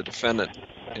Bergoglio as a defendant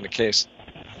in the case.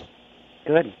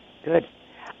 Good.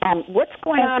 What's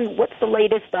going on? What's the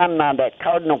latest on that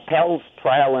Cardinal Pell's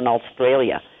trial in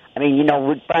Australia? I mean,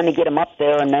 we're trying to get him up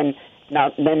there, and then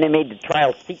they made the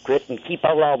trial secret and keep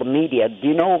out all the media. Do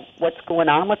you know what's going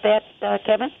on with that,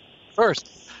 Kevin?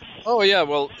 First. Oh, yeah,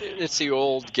 well, it's the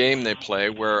old game they play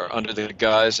where under the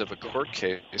guise of a court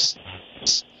case,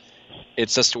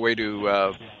 it's just a way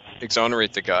to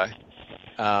exonerate the guy.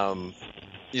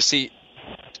 You see,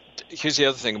 here's the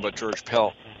other thing about George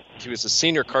Pell. He was a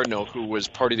senior cardinal who was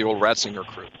part of the old Ratzinger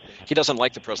crew. He doesn't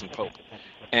like the present Pope.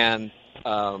 And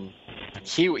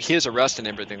his arrest and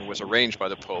everything was arranged by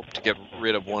the Pope to get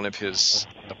rid of one of his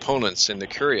opponents in the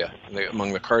Curia,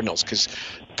 among the cardinals, because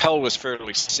Pell was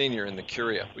fairly senior in the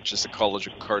Curia, which is the College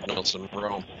of Cardinals in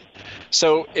Rome.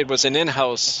 So it was an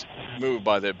in-house move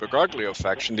by the Bergoglio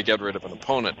faction to get rid of an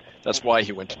opponent. That's why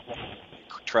he went to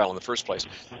trial in the first place.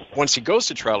 Once he goes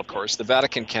to trial, of course, the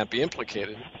Vatican can't be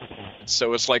implicated.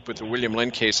 So it's like with the William Lynn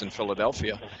case in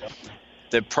Philadelphia.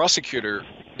 The prosecutor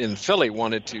in Philly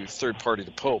wanted to third-party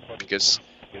the Pope because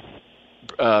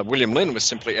William Lynn was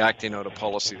simply acting out a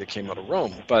policy that came out of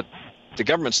Rome. But the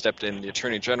government stepped in, the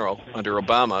Attorney General under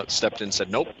Obama stepped in and said,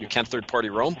 nope, you can't third-party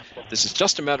Rome. This is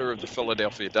just a matter of the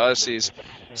Philadelphia Diocese.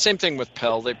 Same thing with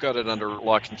Pell. They've got it under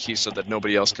lock and key so that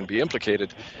nobody else can be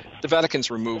implicated. The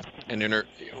Vatican's removed an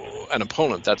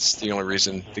opponent. That's the only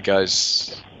reason the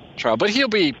guy's trial. But he'll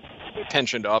be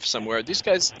pensioned off somewhere. These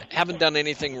guys haven't done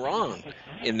anything wrong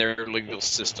in their legal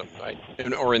system, right?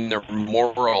 Or in their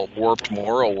warped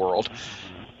moral world.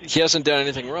 He hasn't done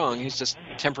anything wrong. He's just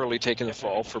temporarily taken the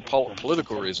fall for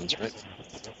political reasons, right?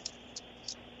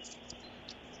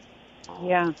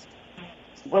 Yeah.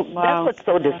 Well, that's what's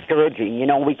so discouraging.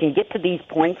 We can get to these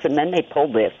points and then they pull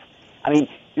this. I mean,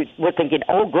 we're thinking,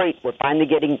 oh, great, we're finally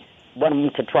getting one of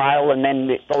them to trial, and then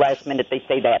the last minute they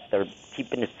say that. They're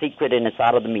keeping a secret and it's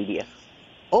out of the media.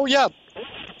 Oh, yeah,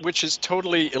 which is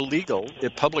totally illegal.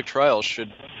 If public trials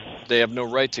they have no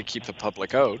right to keep the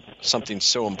public out, something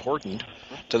so important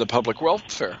to the public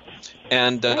welfare.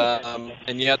 And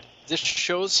yet this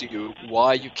shows you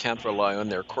why you can't rely on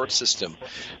their court system.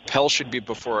 Pell should be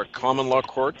before a common law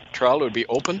court trial. It would be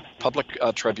open, public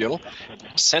tribunal,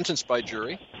 sentenced by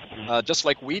jury, just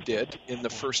like we did in the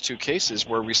first two cases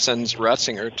where we sentenced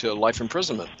Ratzinger to life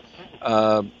imprisonment.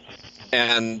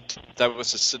 And that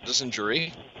was a citizen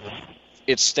jury.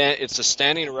 It's a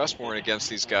standing arrest warrant against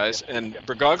these guys, and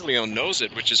Bergoglio knows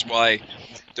it, which is why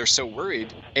they're so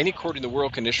worried. Any court in the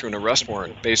world can issue an arrest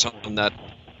warrant based on that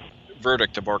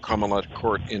verdict of our common law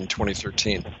court in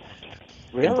 2013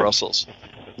 in Brussels.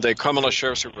 The common law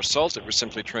sheriffs who were assaulted were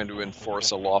simply trying to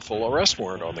enforce a lawful arrest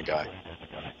warrant on the guy.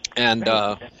 And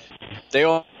they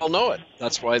all know it.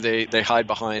 That's why they hide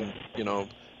behind,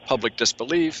 public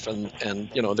disbelief and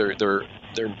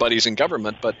they're buddies in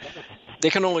government, but they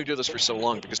can only do this for so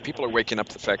long because people are waking up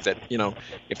to the fact that,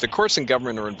 if the courts and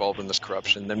government are involved in this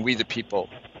corruption, then we the people,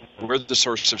 we're the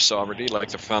source of sovereignty, like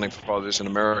the founding fathers in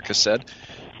America said.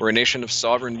 We're a nation of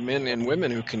sovereign men and women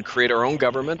who can create our own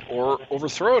government or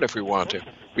overthrow it if we want to.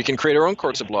 We can create our own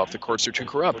courts of law if the courts are too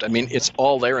corrupt. I mean, it's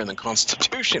all there in the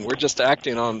Constitution. We're just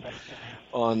acting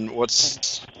on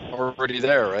what's already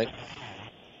there, right?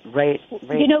 Right.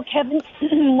 Kevin,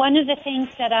 one of the things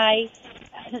that I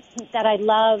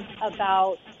love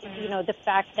about, the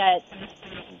fact that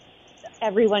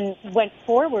everyone went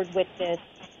forward with this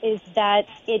is that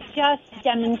it just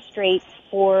demonstrates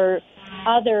for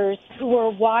others who are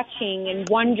watching and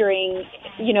wondering,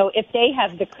 if they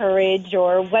have the courage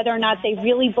or whether or not they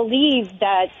really believe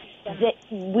that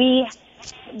we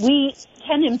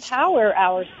can empower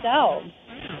ourselves.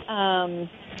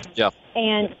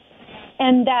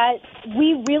 And that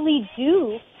we really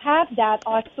do have that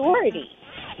authority.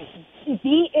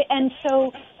 And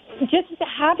so just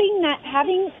having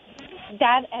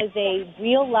that as a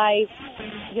real life,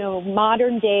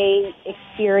 modern day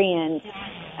experience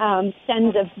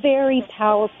sends a very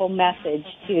powerful message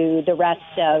to the rest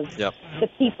of the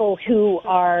people who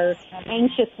are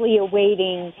anxiously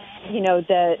awaiting,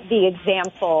 the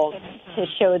example to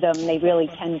show them they really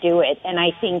can do it. And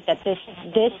I think that this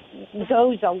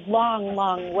goes a long,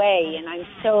 long way. And I'm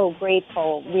so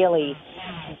grateful, really,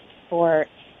 for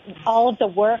all of the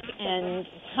work and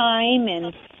time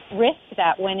and risk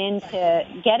that went into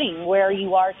getting where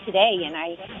you are today. And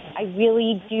I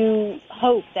really do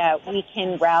hope that we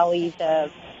can rally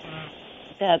the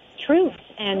truth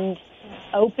and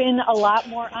open a lot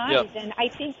more eyes. Yep. And I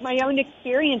think my own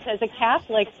experience as a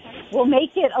Catholic will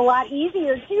make it a lot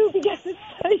easier, too, because it's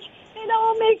like, it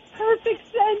all makes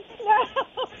perfect sense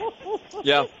now.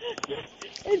 Yeah.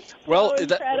 It's Well, so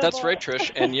that's right,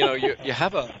 Trish. And you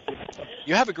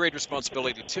have a great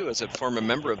responsibility too, as a former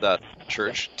member of that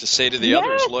church, to say to the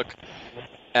others, look,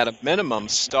 at a minimum,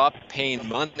 stop paying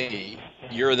money.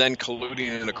 You're then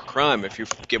colluding in a crime if you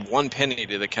give 1 penny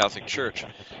to the Catholic Church.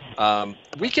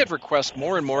 We get requests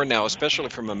more and more now, especially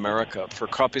from America, for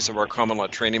copies of our common law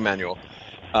training manual.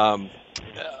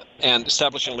 And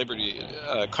Establishing Liberty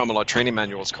Common Law Training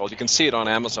Manual is called. You can see it on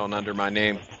Amazon under my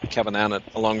name, Kevin Annett,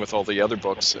 along with all the other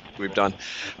books that we've done.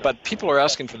 But people are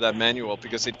asking for that manual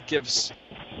because it gives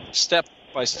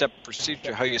step-by-step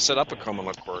procedure how you set up a common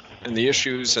law court and the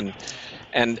issues. And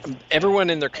everyone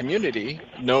in their community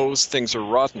knows things are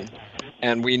rotten.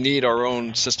 And we need our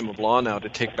own system of law now to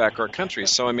take back our country.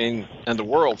 So, I mean, and the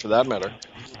world for that matter,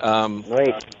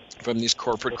 from these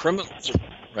corporate criminals,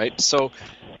 right? So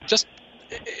just...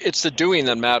 it's the doing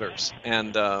that matters,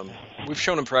 and we've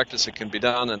shown in practice it can be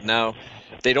done, and now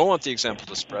they don't want the example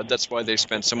to spread. That's why they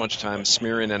spend so much time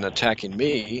smearing and attacking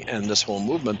me and this whole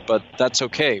movement, but that's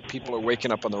okay. People are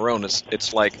waking up on their own.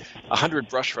 It's like 100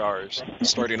 brush fires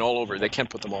starting all over. They can't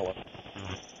put them all up.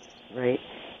 Right.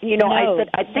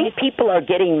 I think people are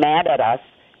getting mad at us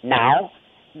now.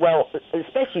 Well,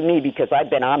 especially me, because I've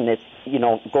been on this,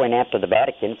 going after the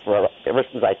Vatican ever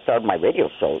since I started my radio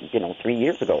show, 3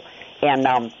 years ago. And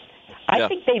I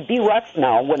think they view us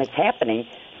now, when it's happening,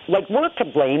 like we're to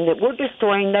blame, that we're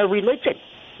destroying their religion.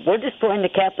 We're destroying the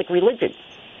Catholic religion.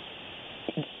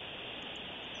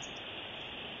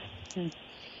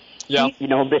 Yeah.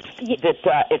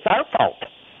 That it's our fault,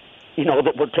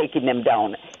 that we're taking them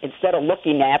down. Instead of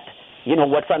looking at,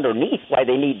 what's underneath, why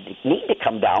they need to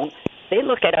come down, they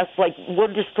look at us like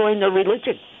we're destroying their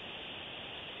religion.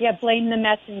 Yeah, blame the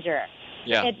messenger.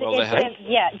 Yeah,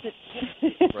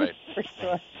 Right. For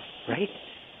sure. Right.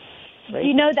 Do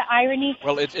you know the irony?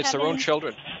 Well, it's their own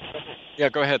children. Yeah,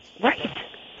 go ahead. Right.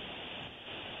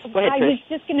 Go ahead, I was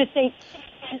just going to say,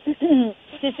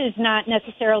 this is not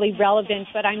necessarily relevant,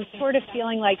 but I'm sort of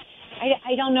feeling like,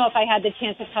 I don't know if I had the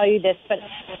chance to tell you this, but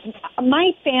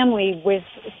my family was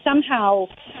somehow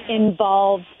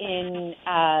involved in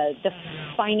the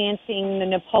financing the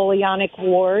Napoleonic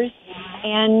Wars,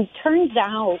 and turns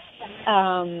out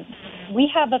we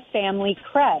have a family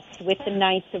crest with the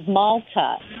Knights of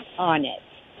Malta on it.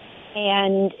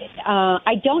 And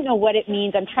I don't know what it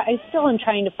means. I still am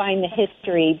trying to find the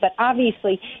history, but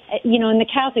obviously, and the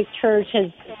Catholic Church has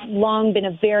long been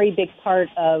a very big part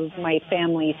of my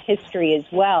family's history as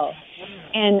well.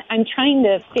 And I'm trying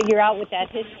to figure out what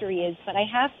that history is, but I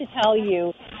have to tell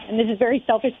you, and this is very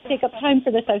selfish to take up time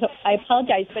for this, I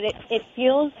apologize, but it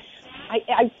feels,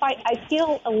 I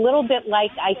feel a little bit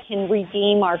like I can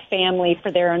redeem our family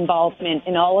for their involvement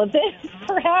in all of this,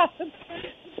 perhaps.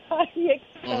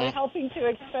 Helping to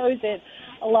expose it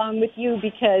along with you,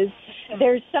 because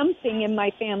there's something in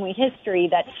my family history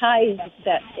that ties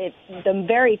them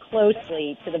very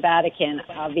closely to the Vatican,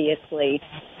 obviously.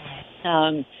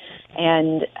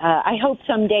 And I hope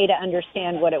someday to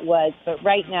understand what it was, but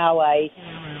right now I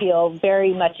feel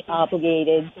very much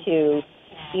obligated to,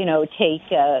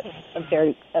 take a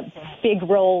big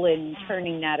role in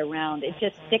turning that around. It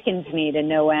just sickens me to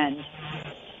no end.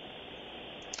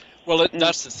 Well,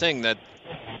 that's the thing, that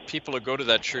people who go to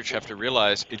that church have to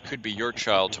realize it could be your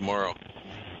child tomorrow,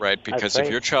 right? Because if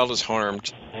your child is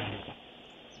harmed,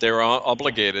 they're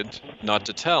obligated not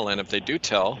to tell. And if they do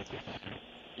tell,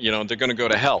 they're going to go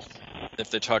to hell if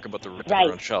they talk about the rape of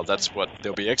their own child. That's what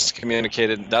they'll be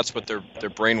excommunicated. That's what they're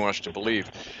brainwashed to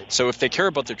believe. So if they care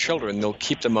about their children, they'll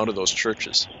keep them out of those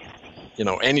churches.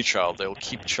 Any child, they'll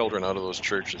keep children out of those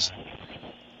churches.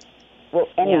 Well,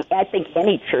 I think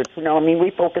any church,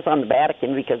 we focus on the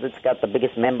Vatican because it's got the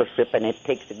biggest membership and it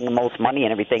takes the most money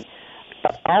and everything.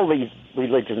 But all these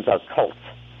religions are cults.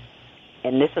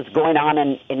 And this is going on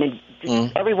in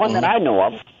everyone that I know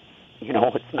of.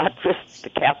 It's not just the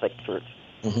Catholic Church,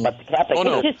 but the Catholic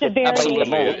Church. It's just a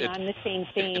variation on the same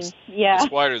theme. It's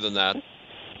wider than that.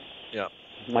 Yeah.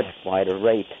 Much wider,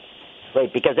 right.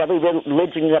 Right, because every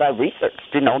religion that I've researched,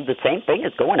 the same thing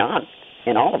is going on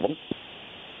in all of them.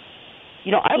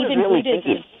 I was really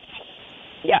thinking,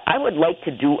 I would like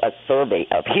to do a survey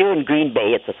of here in Green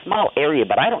Bay. It's a small area,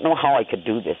 but I don't know how I could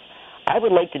do this. I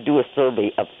would like to do a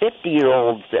survey of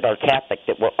 50-year-olds that are Catholic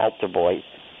that were altar boys,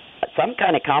 some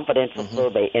kind of confidential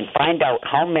survey, and find out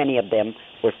how many of them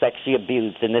were sexually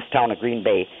abused in this town of Green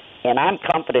Bay, and I'm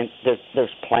confident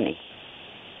there's plenty.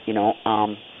 You know,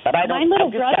 but I don't. I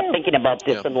just got thinking about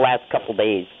this in the last couple of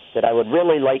days that I would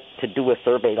really like to do a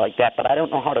survey like that, but I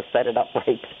don't know how to set it up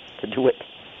right to do it.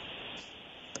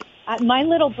 My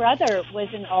little brother was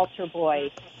an altar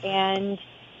boy, and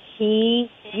he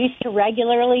used to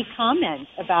regularly comment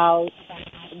about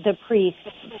the priests,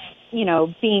 you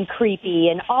know, being creepy,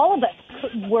 and all of us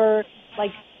were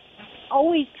like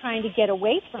always trying to get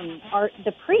away from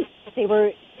the priests. They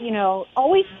were, you know,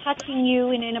 always touching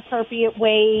you in inappropriate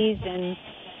ways and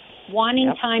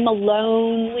wanting time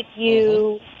alone with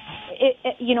you.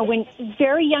 You know, when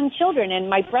very young children, and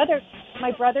my brother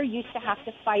used to have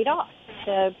to fight off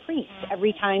the priest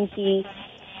every time he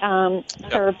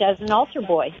served as an altar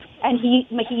boy, and he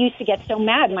used to get so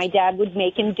mad. My dad would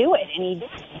make him do it, and he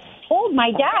told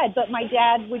my dad, but my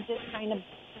dad would just kind of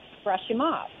brush him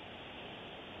off.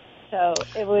 So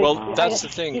it was. Well, that's the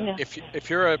thing. You know. If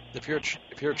you're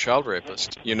a child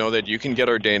rapist, you know that you can get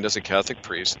ordained as a Catholic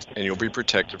priest, and you'll be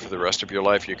protected for the rest of your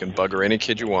life. You can bugger any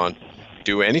kid you want,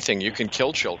 do anything. You can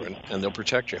kill children, and they'll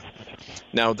protect you.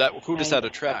 Now, who does that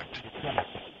attract?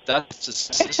 That's the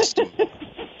system.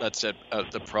 That's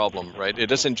the problem, right?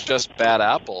 It isn't just bad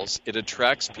apples. It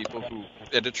attracts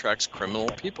attracts criminal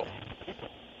people.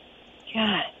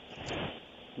 God.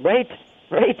 Right.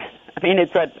 I mean,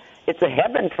 it's a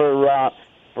heaven for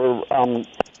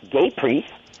gay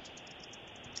priests.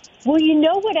 Well, you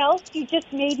know what else you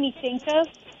just made me think of?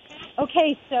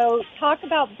 Okay, so talk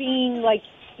about being like,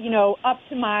 you know, up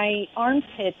to my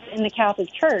armpits in the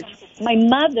Catholic Church. My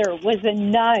mother was a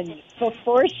nun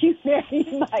before she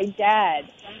married my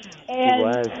dad.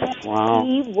 And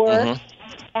she worked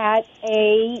at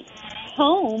a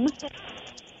home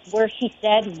where she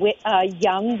said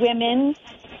young women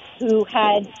who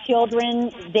had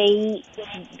children they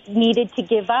needed to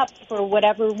give up for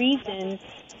whatever reason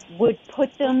would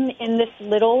put them in this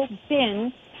little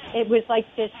bin. It was like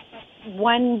this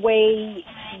one-way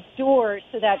door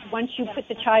so that once you put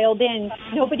the child in,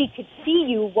 nobody could see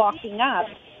you walking up.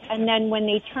 And then when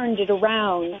they turned it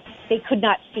around, they could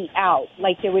not see out.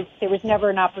 Like there was never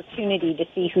an opportunity to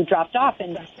see who dropped off.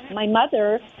 And my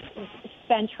mother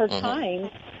spent her time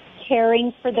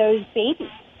caring for those babies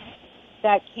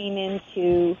that came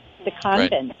into the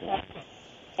convent. Right.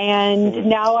 And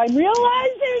now I'm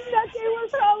realizing that they were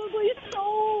probably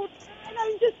sold. And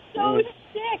I'm just so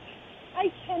sick.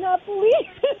 I cannot believe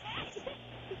it.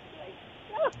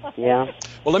 Yeah.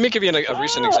 Well, let me give you a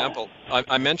recent example.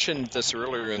 I mentioned this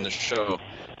earlier in the show,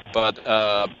 but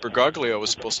Bergoglio was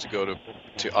supposed to go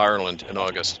to Ireland in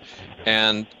August.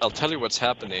 And I'll tell you what's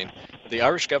happening. The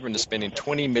Irish government is spending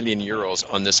 20 million euros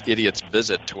on this idiot's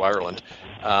visit to Ireland.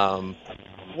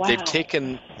 They've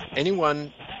taken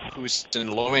anyone who's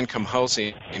in low-income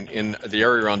housing in the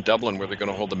area around Dublin where they're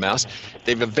going to hold the Mass.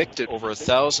 They've evicted over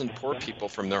 1,000 poor people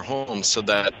from their homes so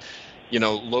that, you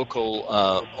know, local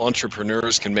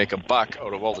entrepreneurs can make a buck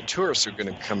out of all the tourists who are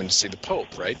going to come in to see the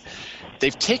Pope, right?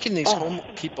 They've taken these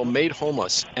people made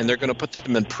homeless, and they're going to put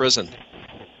them in prison.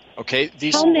 Okay?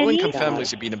 These low-income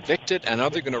families have been evicted, and now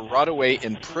they're going to rot away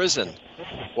in prison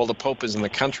while the Pope is in the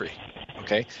country.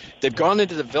 Okay? They've gone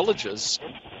into the villages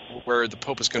where the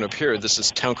Pope is going to appear. This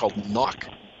is a town called Knock,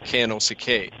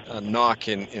 Knock, Knock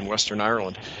in Western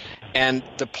Ireland. And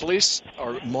the police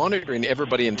are monitoring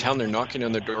everybody in town. They're knocking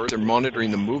on their doors. They're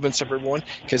monitoring the movements of everyone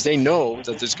because they know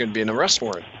that there's going to be an arrest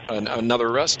warrant, another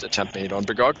arrest attempt made on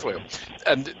Bergoglio.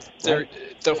 And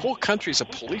the whole country's a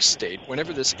police state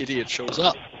whenever this idiot shows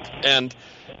up. And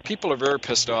people are very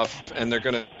pissed off, and they're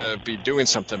going to be doing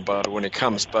something about it when it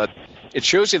comes. But it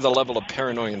shows you the level of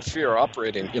paranoia and fear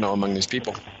operating, you know, among these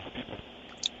people.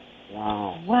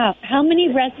 Wow. How many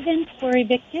residents were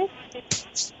evicted?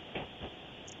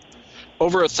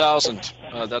 Over 1,000.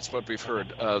 That's what we've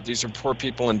heard. These are poor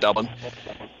people in Dublin,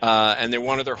 and they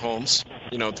wanted their homes.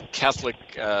 You know, the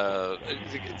Catholic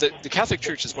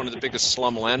Church is one of the biggest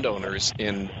slum landowners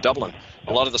in Dublin.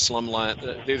 A lot of the slum land,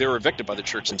 they were evicted by the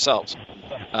church themselves.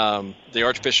 The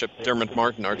Archbishop, Dermot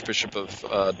Martin, Archbishop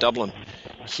of Dublin,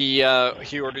 he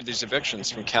ordered these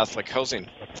evictions from Catholic housing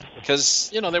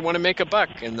because, you know, they want to make a buck,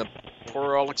 and the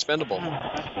poor are all expendable.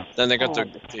 Then they got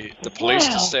the police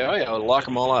to say, oh yeah, lock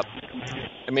them all up.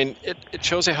 I mean, it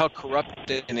shows you how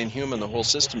corrupt and inhuman the whole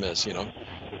system is, you know.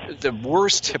 The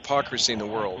worst hypocrisy in the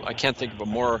world. I can't think of a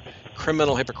more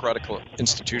criminal, hypocritical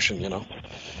institution, you know.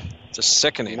 Just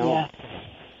sickening. No.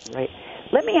 Right.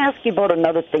 Let me ask you about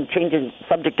another thing, changing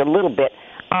subject a little bit.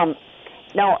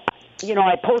 Now, you know,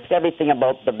 I post everything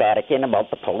about the Vatican,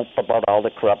 about the Pope, about all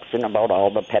the corruption, about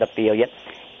all the pedophilia.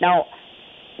 Now,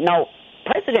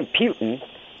 President Putin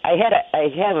I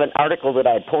have an article that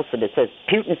I posted that says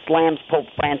Putin slams Pope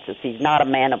Francis. He's not a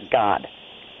man of God.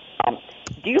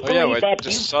 Do you believe that? I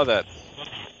just saw that.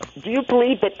 Do you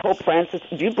believe that Pope Francis?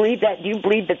 Do you believe that? Do you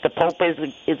believe that the Pope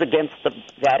is against the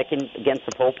Vatican, against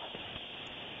the Pope,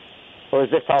 or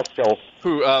is this all show?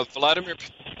 Who? Vladimir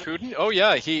Putin? Oh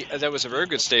yeah, that was a very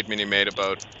good statement he made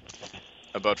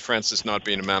about Francis not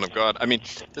being a man of God. I mean,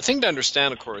 the thing to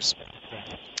understand, of course,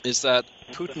 is that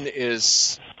Putin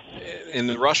is in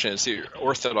Russia is the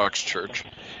Orthodox Church,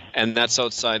 and that's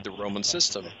outside the Roman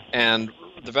system. And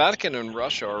the Vatican and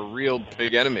Russia are real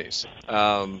big enemies.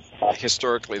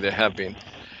 Historically, they have been.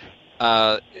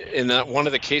 In one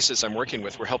of the cases I'm working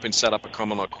with, we're helping set up a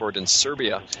common law court in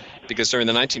Serbia, because during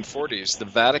the 1940s, the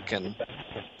Vatican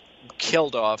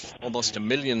killed off almost 1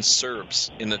 million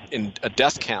Serbs in a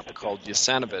death camp called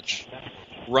Jasenovac,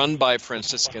 run by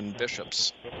Franciscan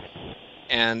bishops.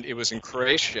 And it was in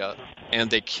Croatia,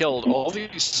 and they killed all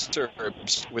these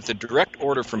Serbs with a direct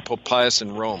order from Pope Pius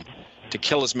in Rome to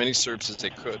kill as many Serbs as they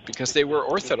could, because they were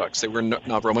Orthodox, they were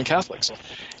not Roman Catholics.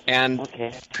 And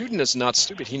Putin is not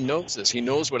stupid. He knows this. He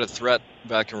knows what a threat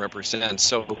Vatican represents.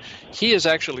 So he has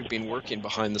actually been working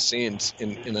behind the scenes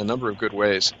in a number of good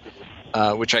ways,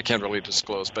 which I can't really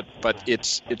disclose. But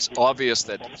it's obvious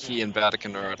that he and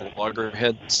Vatican are at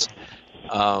loggerheads.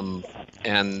 And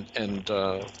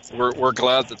we're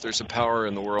glad that there's a power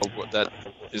in the world that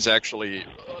is actually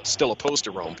still opposed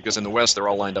to Rome, because in the West they're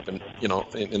all lined up in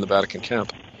the Vatican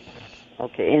camp.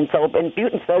 Okay, and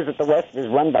Putin says that the West is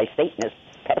run by Satanist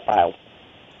pedophiles.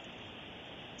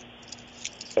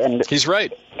 And he's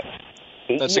right.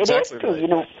 That's exactly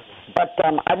right. But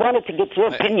I wanted to get your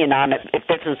opinion on it, if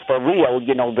this is for real,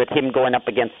 that him going up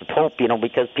against the Pope,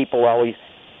 because people always,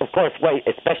 of course,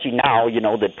 especially now,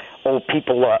 that old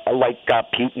people are like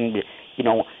Putin,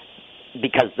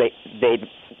 because they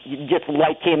just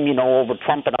like him, over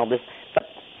Trump and all this. But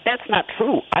that's not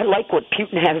true. I like what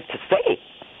Putin has to say,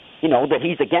 that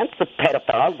he's against the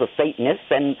pedophiles, the Satanists,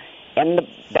 and the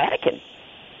Vatican.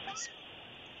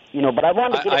 But I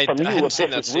want to get it from you. I haven't seen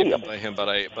that statement by him, but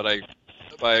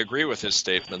I agree with his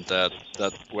statement that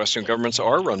Western governments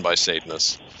are run by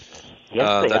Satanists.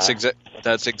 Yes,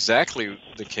 that's exactly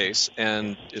the case,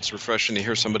 and it's refreshing to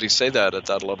hear somebody say that at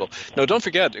that level. No, don't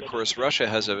forget, of course, Russia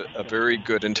has a very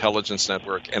good intelligence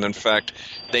network, and in fact,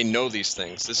 they know these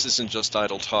things. This isn't just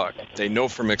idle talk. They know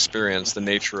from experience the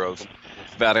nature of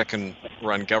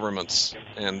Vatican-run governments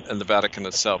and the Vatican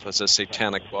itself as a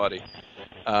satanic body.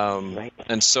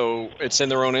 And so it's in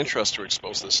their own interest to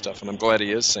expose this stuff, and I'm glad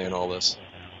he is saying all this.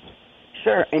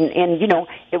 Sure, and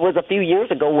it was a few years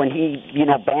ago when he,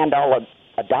 banned all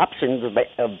adoptions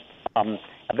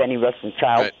of any Russian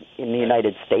child in the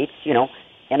United States,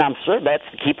 and I'm sure that's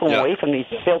to keep them away from these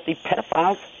filthy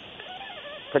pedophiles,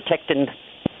 protecting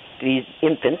these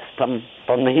infants from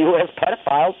the U.S.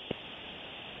 pedophiles.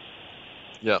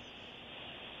 Yeah.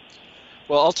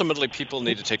 Well, ultimately, people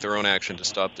need to take their own action to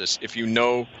stop this.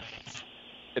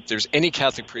 If there's any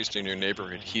Catholic priest in your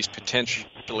neighborhood, he's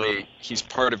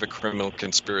part of a criminal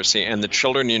conspiracy, and the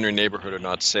children in your neighborhood are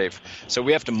not safe. So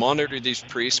we have to monitor these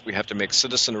priests. We have to make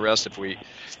citizen arrest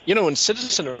in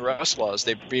citizen arrest laws,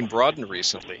 they've been broadened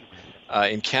recently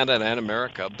in Canada and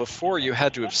America. Before, you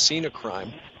had to have seen a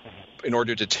crime in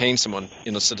order to detain someone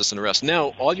in a citizen arrest.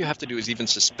 Now, all you have to do is even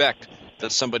suspect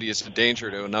that somebody is a danger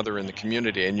to another in the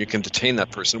community, and you can detain that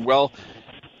person. Well,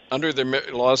 under the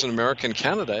laws in America and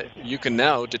Canada, you can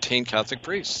now detain Catholic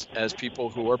priests as people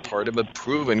who are part of a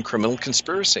proven criminal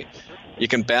conspiracy. You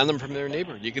can ban them from their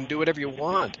neighborhood. You can do whatever you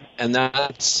want, and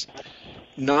that's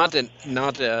not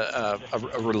a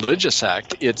religious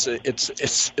act. It's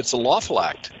a lawful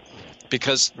act,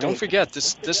 because don't forget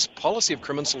this policy of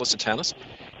crimen solicitanis.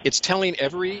 It's telling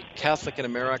every Catholic in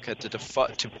America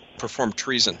to perform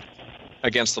treason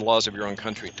against the laws of your own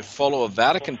country, to follow a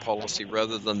Vatican policy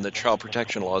rather than the child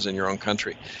protection laws in your own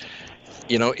country.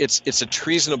 It's a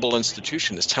treasonable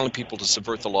institution. It's telling people to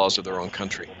subvert the laws of their own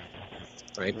country.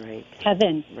 Right?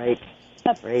 Kevin,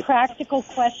 a practical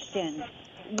question.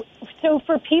 So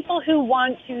for people who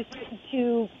want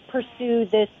to pursue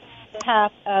this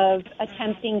path of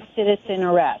attempting citizen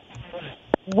arrest,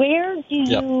 where do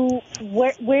you,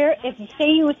 where if say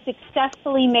you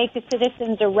successfully make a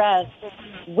citizen's arrest,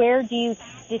 where do you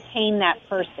detain that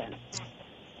person?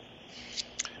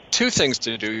 Two things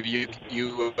to do.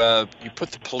 You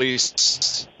put the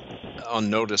police on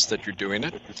notice that you're doing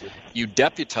it. You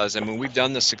deputize them, and we've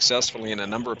done this successfully in a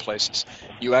number of places.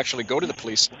 You actually go to the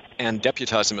police and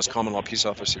deputize them as common law peace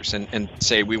officers and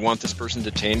say, we want this person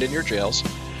detained in your jails,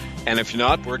 and if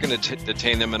not, we're going to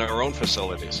detain them in our own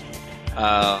facilities.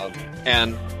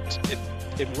 And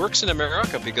it works in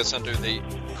America because under the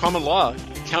common law,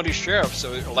 county sheriffs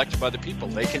are elected by the people.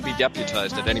 They can be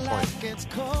deputized at any point.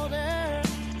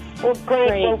 Well,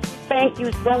 great. Well, thank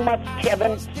you so much,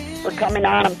 Kevin, for coming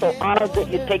on. I'm so honored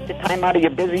that you take the time out of your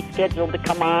busy schedule to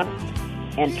come on.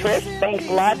 And Trish, thanks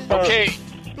a lot for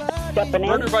stepping in.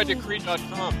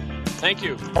 Murderbydecree.com. Thank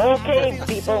you. Okay,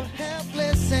 people.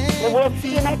 Well, we'll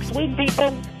see you next week,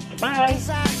 people. Bye.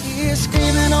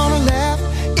 Screaming on the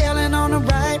left, yelling on the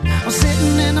right. I'm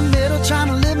sitting in the middle trying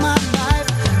to live